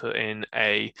suggest you put in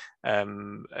an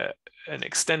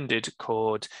extended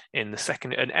chord in the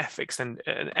second, an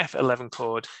F11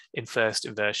 chord in first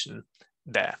inversion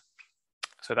there.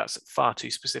 So that's far too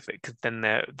specific, because then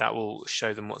that will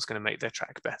show them what's going to make their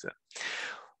track better.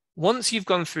 Once you've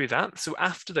gone through that, so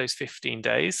after those 15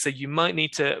 days, so you might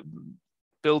need to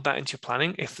build that into your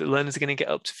planning. If the learners are going to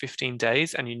get up to 15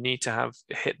 days and you need to have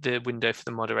hit the window for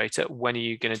the moderator, when are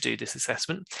you going to do this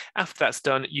assessment? After that's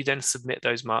done, you then submit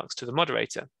those marks to the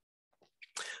moderator.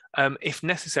 If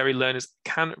necessary, learners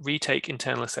can retake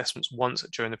internal assessments once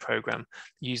during the program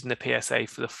using the PSA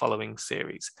for the following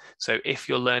series. So if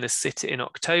your learners sit it in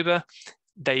October,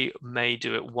 they may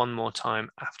do it one more time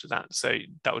after that. So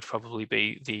that would probably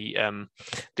be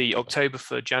the October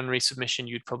for January submission.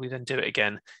 You'd probably then do it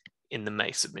again in the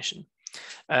May submission.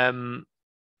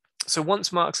 So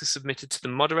once marks are submitted to the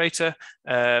moderator,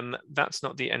 that's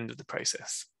not the end of the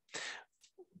process.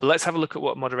 But let's have a look at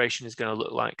what moderation is going to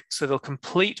look like. So they'll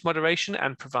complete moderation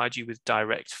and provide you with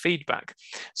direct feedback.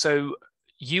 So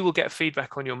you will get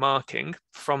feedback on your marking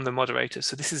from the moderator.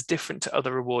 So this is different to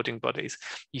other rewarding bodies.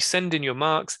 You send in your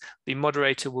marks, the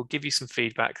moderator will give you some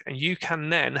feedback, and you can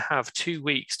then have 2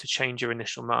 weeks to change your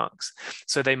initial marks.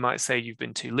 So they might say you've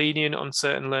been too lenient on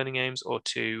certain learning aims or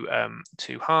too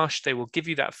harsh. They will give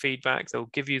you that feedback, they'll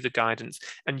give you the guidance,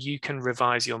 and you can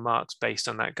revise your marks based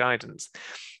on that guidance.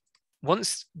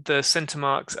 Once the centre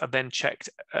marks are then checked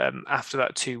after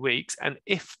that 2 weeks, and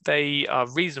if they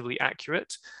are reasonably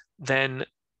accurate, then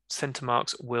centre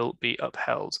marks will be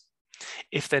upheld.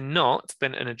 If they're not,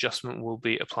 then an adjustment will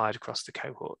be applied across the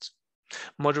cohort.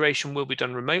 Moderation will be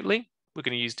done remotely. We're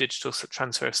going to use digital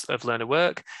transfer of learner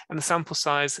work, and the sample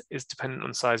size is dependent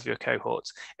on the size of your cohort.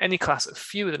 Any class of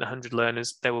fewer than 100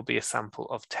 learners, there will be a sample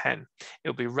of 10. It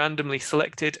will be randomly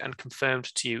selected and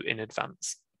confirmed to you in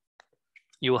advance.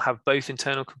 You will have both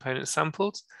internal components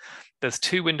sampled. There's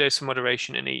 2 windows for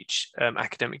moderation in each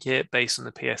academic year based on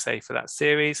the PSA for that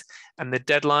series. And the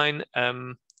deadline,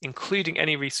 including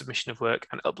any resubmission of work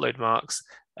and upload marks,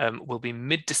 will be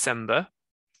mid-December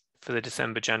for the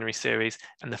December-January series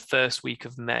and the first week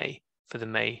of May for the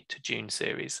May to June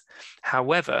series.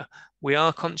 However, we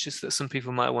are conscious that some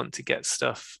people might want to get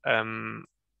stuff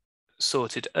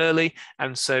sorted early,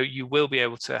 and so you will be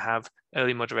able to have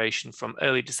early moderation from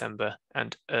early December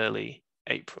and early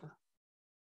April.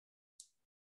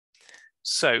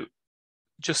 So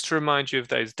just to remind you of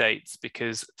those dates,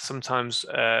 because sometimes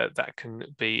that can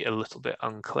be a little bit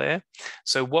unclear.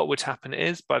 So what would happen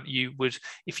is,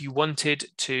 if you wanted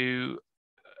to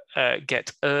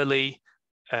get early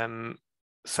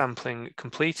sampling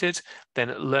completed,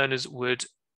 then learners would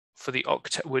you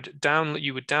would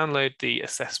download the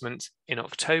assessment in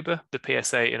October, the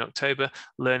PSA in October.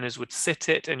 Learners would sit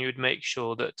it, and you would make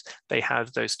sure that they had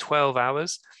those 12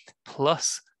 hours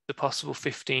plus the possible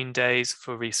 15 days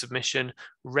for resubmission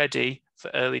ready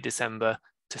for early December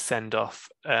to send off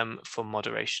for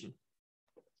moderation.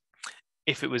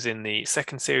 If it was in the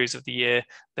second series of the year,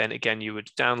 then again, you would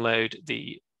download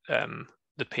the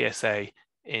PSA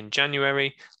in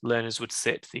January. Learners would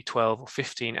sit the 12 or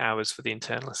 15 hours for the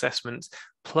internal assessments,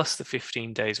 plus the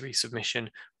 15 days resubmission,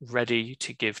 ready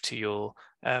to give to your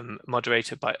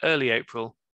moderator by early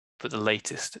April, but the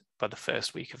latest by the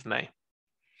first week of May.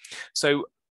 So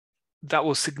that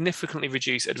will significantly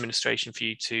reduce administration for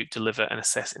you to deliver and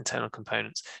assess internal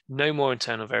components. No more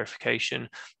internal verification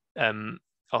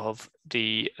of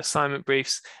the assignment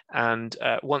briefs, and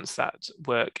once that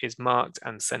work is marked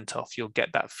and sent off, you'll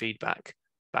get that feedback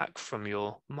back from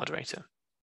your moderator.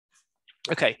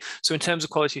 Okay, so in terms of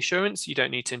quality assurance, you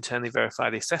don't need to internally verify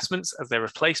the assessments as they're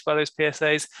replaced by those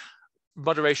PSAs.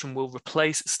 Moderation will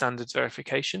replace standards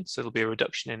verification, so there'll be a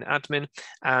reduction in admin,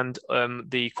 and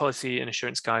the quality and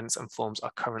assurance guidance and forms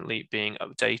are currently being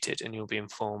updated, and you'll be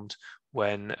informed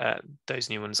when those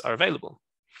new ones are available.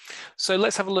 So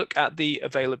let's have a look at the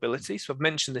availability. So I've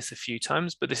mentioned this a few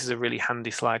times, but this is a really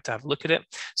handy slide to have a look at it.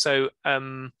 So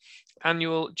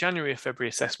annual January or February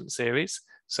assessment series.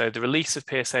 So the release of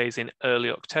PSAs in early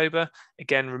October.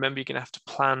 Again, remember, you're going to have to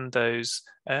plan those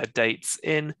dates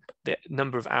in, the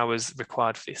number of hours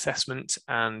required for the assessment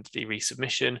and the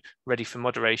resubmission, ready for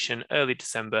moderation, early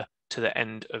December to the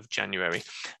end of January.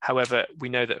 However, we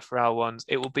know that for our ones,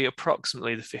 it will be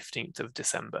approximately the 15th of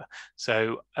December.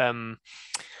 So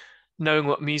knowing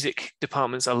what music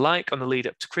departments are like on the lead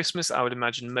up to Christmas, I would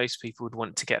imagine most people would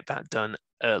want to get that done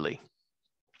early.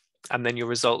 And then your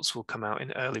results will come out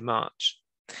in early March.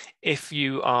 If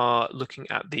you are looking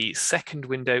at the second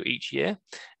window each year,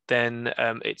 then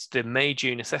it's the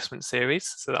May-June assessment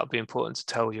series. So that'll be important to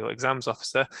tell your exams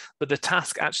officer, but the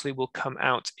task actually will come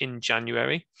out in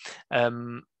January.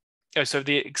 So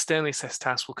the externally assessed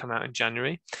task will come out in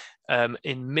January.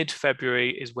 In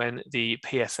mid-February is when the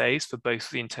PSAs for both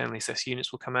the internally assessed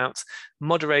units will come out.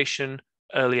 Moderation,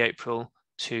 early April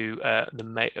to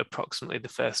approximately the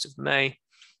 1st of May.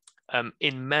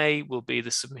 In May will be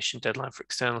the submission deadline for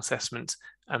external assessment,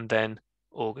 and then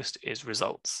August is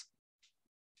results.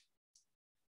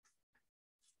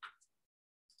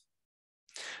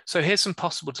 So here's some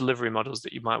possible delivery models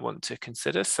that you might want to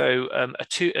consider. So an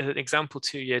example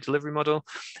 2-year delivery model,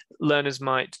 learners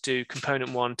might do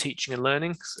component 1 teaching and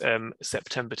learning,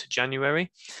 September to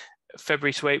January.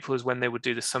 February to April is when they would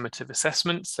do the summative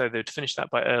assessment. So they'd finish that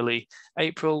by early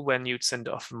April when you'd send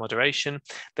it off for moderation.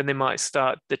 Then they might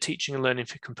start the teaching and learning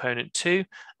for component 2.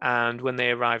 And when they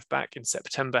arrive back in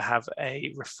September, have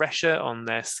a refresher on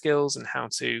their skills and how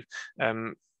to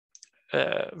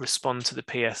respond to the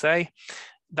PSA.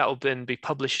 That will then be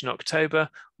published in October,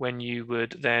 when you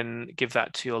would then give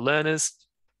that to your learners,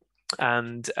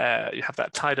 and you have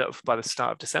that tied up by the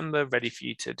start of December, ready for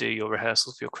you to do your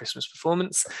rehearsals for your Christmas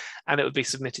performance, and it would be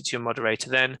submitted to your moderator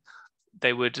then.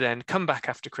 They would then come back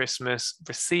after Christmas,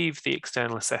 receive the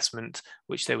external assessment,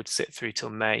 which they would sit through till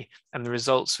May, and the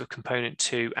results for component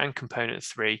 2 and component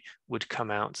 3 would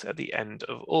come out at the end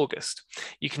of August.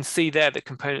 You can see there that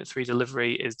component 3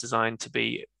 delivery is designed to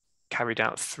be carried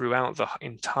out throughout the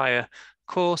entire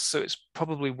course, so it's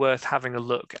probably worth having a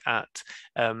look at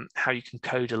how you can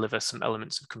co-deliver some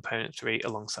elements of component 3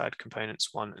 alongside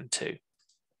components 1 and 2.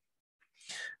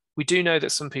 We do know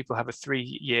that some people have a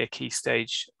 3-year key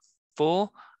stage 4,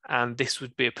 and this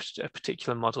would be a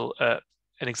particular model,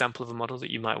 an example of a model that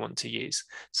you might want to use.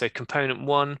 So component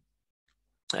 1,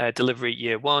 delivery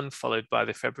year 1, followed by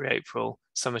the February-April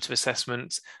summative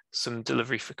assessment, some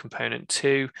delivery for component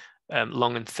 2,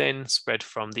 long and thin, spread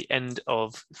from the end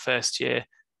of first year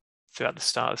throughout the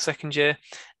start of second year,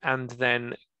 and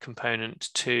then component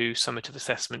 2 summative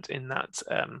assessment in that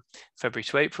February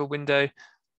to April window.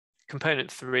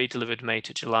 Component 3 delivered May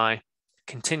to July,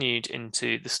 continued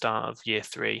into the start of year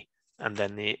 3, and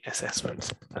then the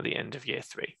assessment at the end of year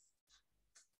 3.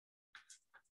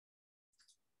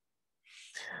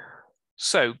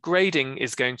 So grading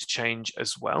is going to change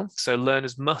as well. So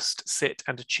learners must sit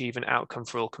and achieve an outcome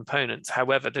for all components.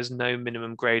 However, there's no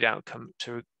minimum grade outcome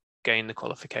to gain the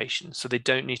qualification. So they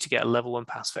don't need to get a level 1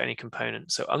 pass for any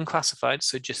component. So unclassified,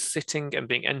 so just sitting and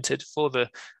being entered for the,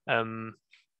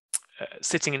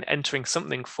 sitting and entering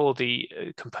something for the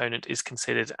component is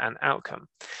considered an outcome.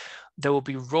 There will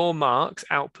be raw marks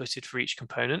outputted for each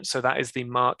component. So that is the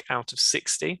mark out of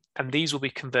 60, and these will be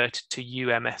converted to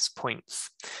UMS points.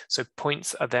 So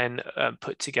points are then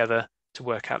put together to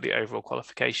work out the overall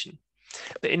qualification.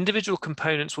 The individual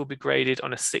components will be graded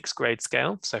on a 6-grade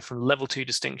scale. So from level 2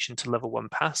 distinction to level 1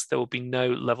 pass, there will be no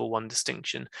level 1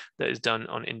 distinction that is done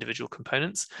on individual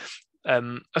components.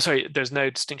 there's no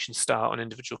distinction star on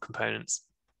individual components.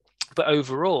 But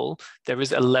overall, there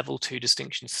is a level 2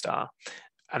 distinction star.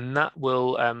 And that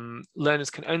will, learners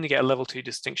can only get a level 2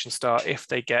 distinction star if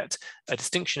they get a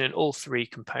distinction in all 3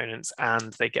 components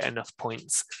and they get enough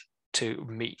points to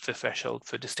meet the threshold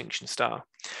for distinction star.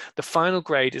 The final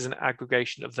grade is an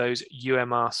aggregation of those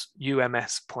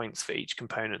UMS points for each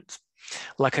component.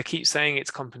 Like I keep saying, it's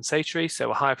compensatory,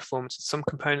 so a higher performance in some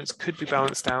components could be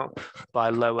balanced out by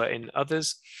lower in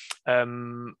others.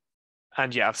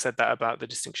 And yeah, I've said that about the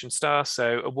distinction star.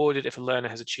 So awarded if a learner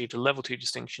has achieved a level 2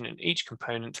 distinction in each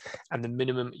component and the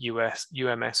minimum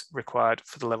UMS required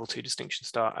for the level 2 distinction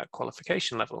star at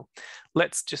qualification level.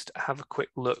 Let's just have a quick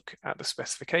look at the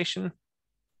specification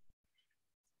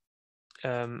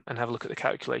and have a look at the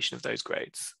calculation of those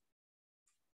grades.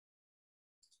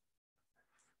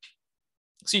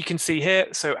 So you can see here,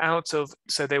 so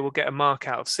they will get a mark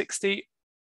out of 60.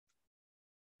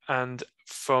 And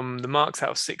from the marks out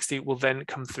of 60 will then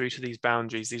come through to these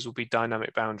boundaries. These will be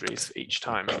dynamic boundaries each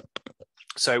time.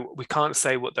 So we can't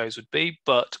say what those would be,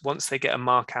 but once they get a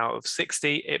mark out of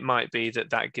 60, it might be that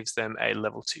that gives them a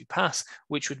level 2 pass,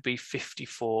 which would be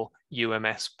 54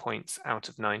 UMS points out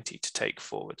of 90 to take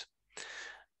forward.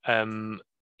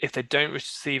 If they don't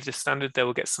receive the standard, they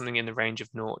will get something in the range of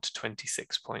 0 to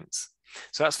 26 points.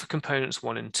 So that's for components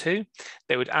 1 and 2.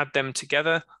 They would add them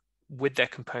together with their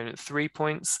component 3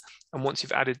 points. And once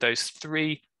you've added those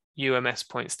 3 UMS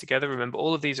points together, remember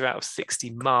all of these are out of 60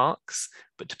 marks,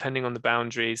 but depending on the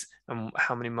boundaries and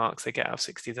how many marks they get out of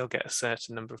 60, they'll get a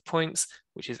certain number of points,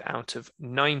 which is out of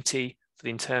 90 for the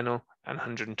internal and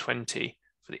 120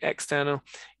 for the external.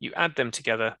 You add them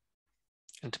together,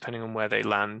 and depending on where they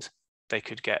land, they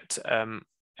could get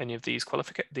any of these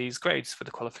grades for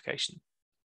the qualification.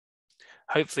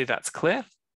 Hopefully that's clear.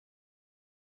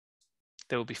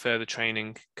 There will be further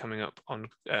training coming up on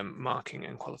marking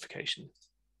and qualification.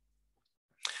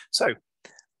 So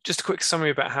just a quick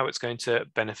summary about how it's going to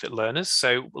benefit learners.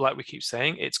 So like we keep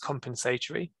saying, it's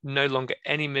compensatory, no longer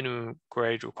any minimum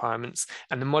grade requirements,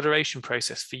 and the moderation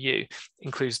process for you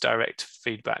includes direct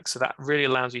feedback. So that really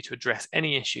allows you to address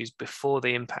any issues before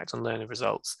they impact on learner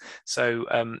results. So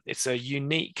it's a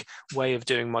unique way of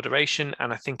doing moderation,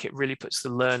 and I think it really puts the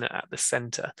learner at the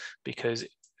center, because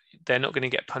they're not going to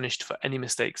get punished for any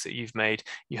mistakes that you've made.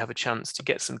 You have a chance to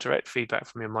get some direct feedback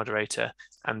from your moderator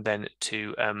and then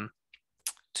to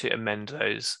amend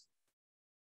those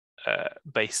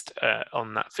based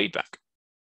on that feedback.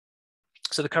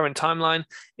 So the current timeline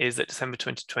is that December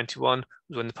 2021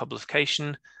 was when the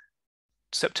publication,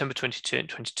 September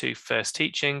 2022 first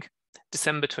teaching,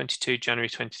 December 22, January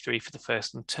 23 for the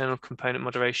first internal component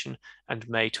moderation, and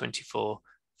May 24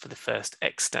 for the first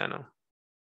external.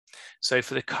 So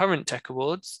for the current Tech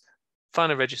Awards,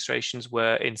 final registrations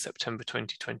were in September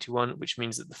 2021, which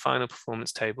means that the final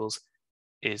performance tables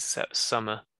is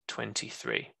summer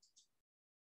 23.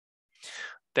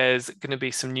 There's going to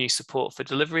be some new support for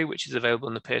delivery, which is available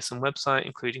on the Pearson website,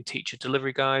 including teacher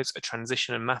delivery guides, a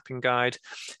transition and mapping guide,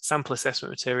 sample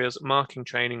assessment materials, marking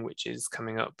training, which is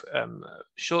coming up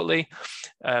shortly,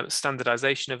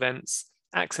 standardization events,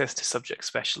 access to subject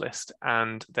specialist,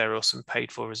 and there are some paid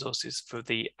for resources for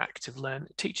the Active Learn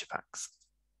teacher packs.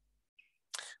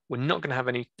 We're not going to have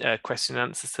any question and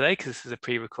answers today because this is a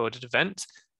pre-recorded event,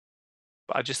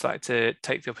 but I'd just like to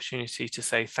take the opportunity to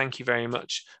say thank you very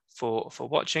much for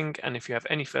watching, and if you have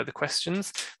any further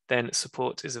questions, then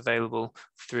support is available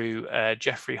through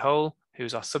Jeffrey Hole,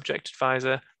 who's our subject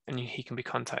advisor, and he can be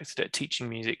contacted at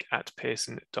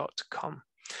teachingmusic@pearson.com.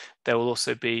 There will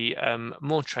also be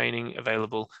more training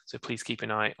available, so please keep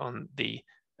an eye on the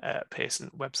Pearson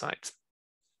website.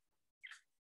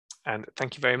 And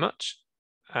thank you very much,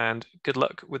 and good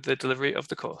luck with the delivery of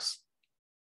the course.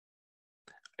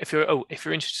 If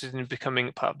you're interested in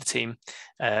becoming part of the team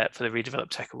for the Redevelop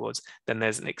Tech Awards, then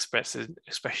there's an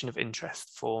expression of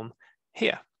interest form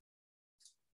here.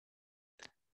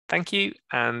 Thank you,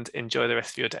 and enjoy the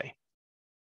rest of your day.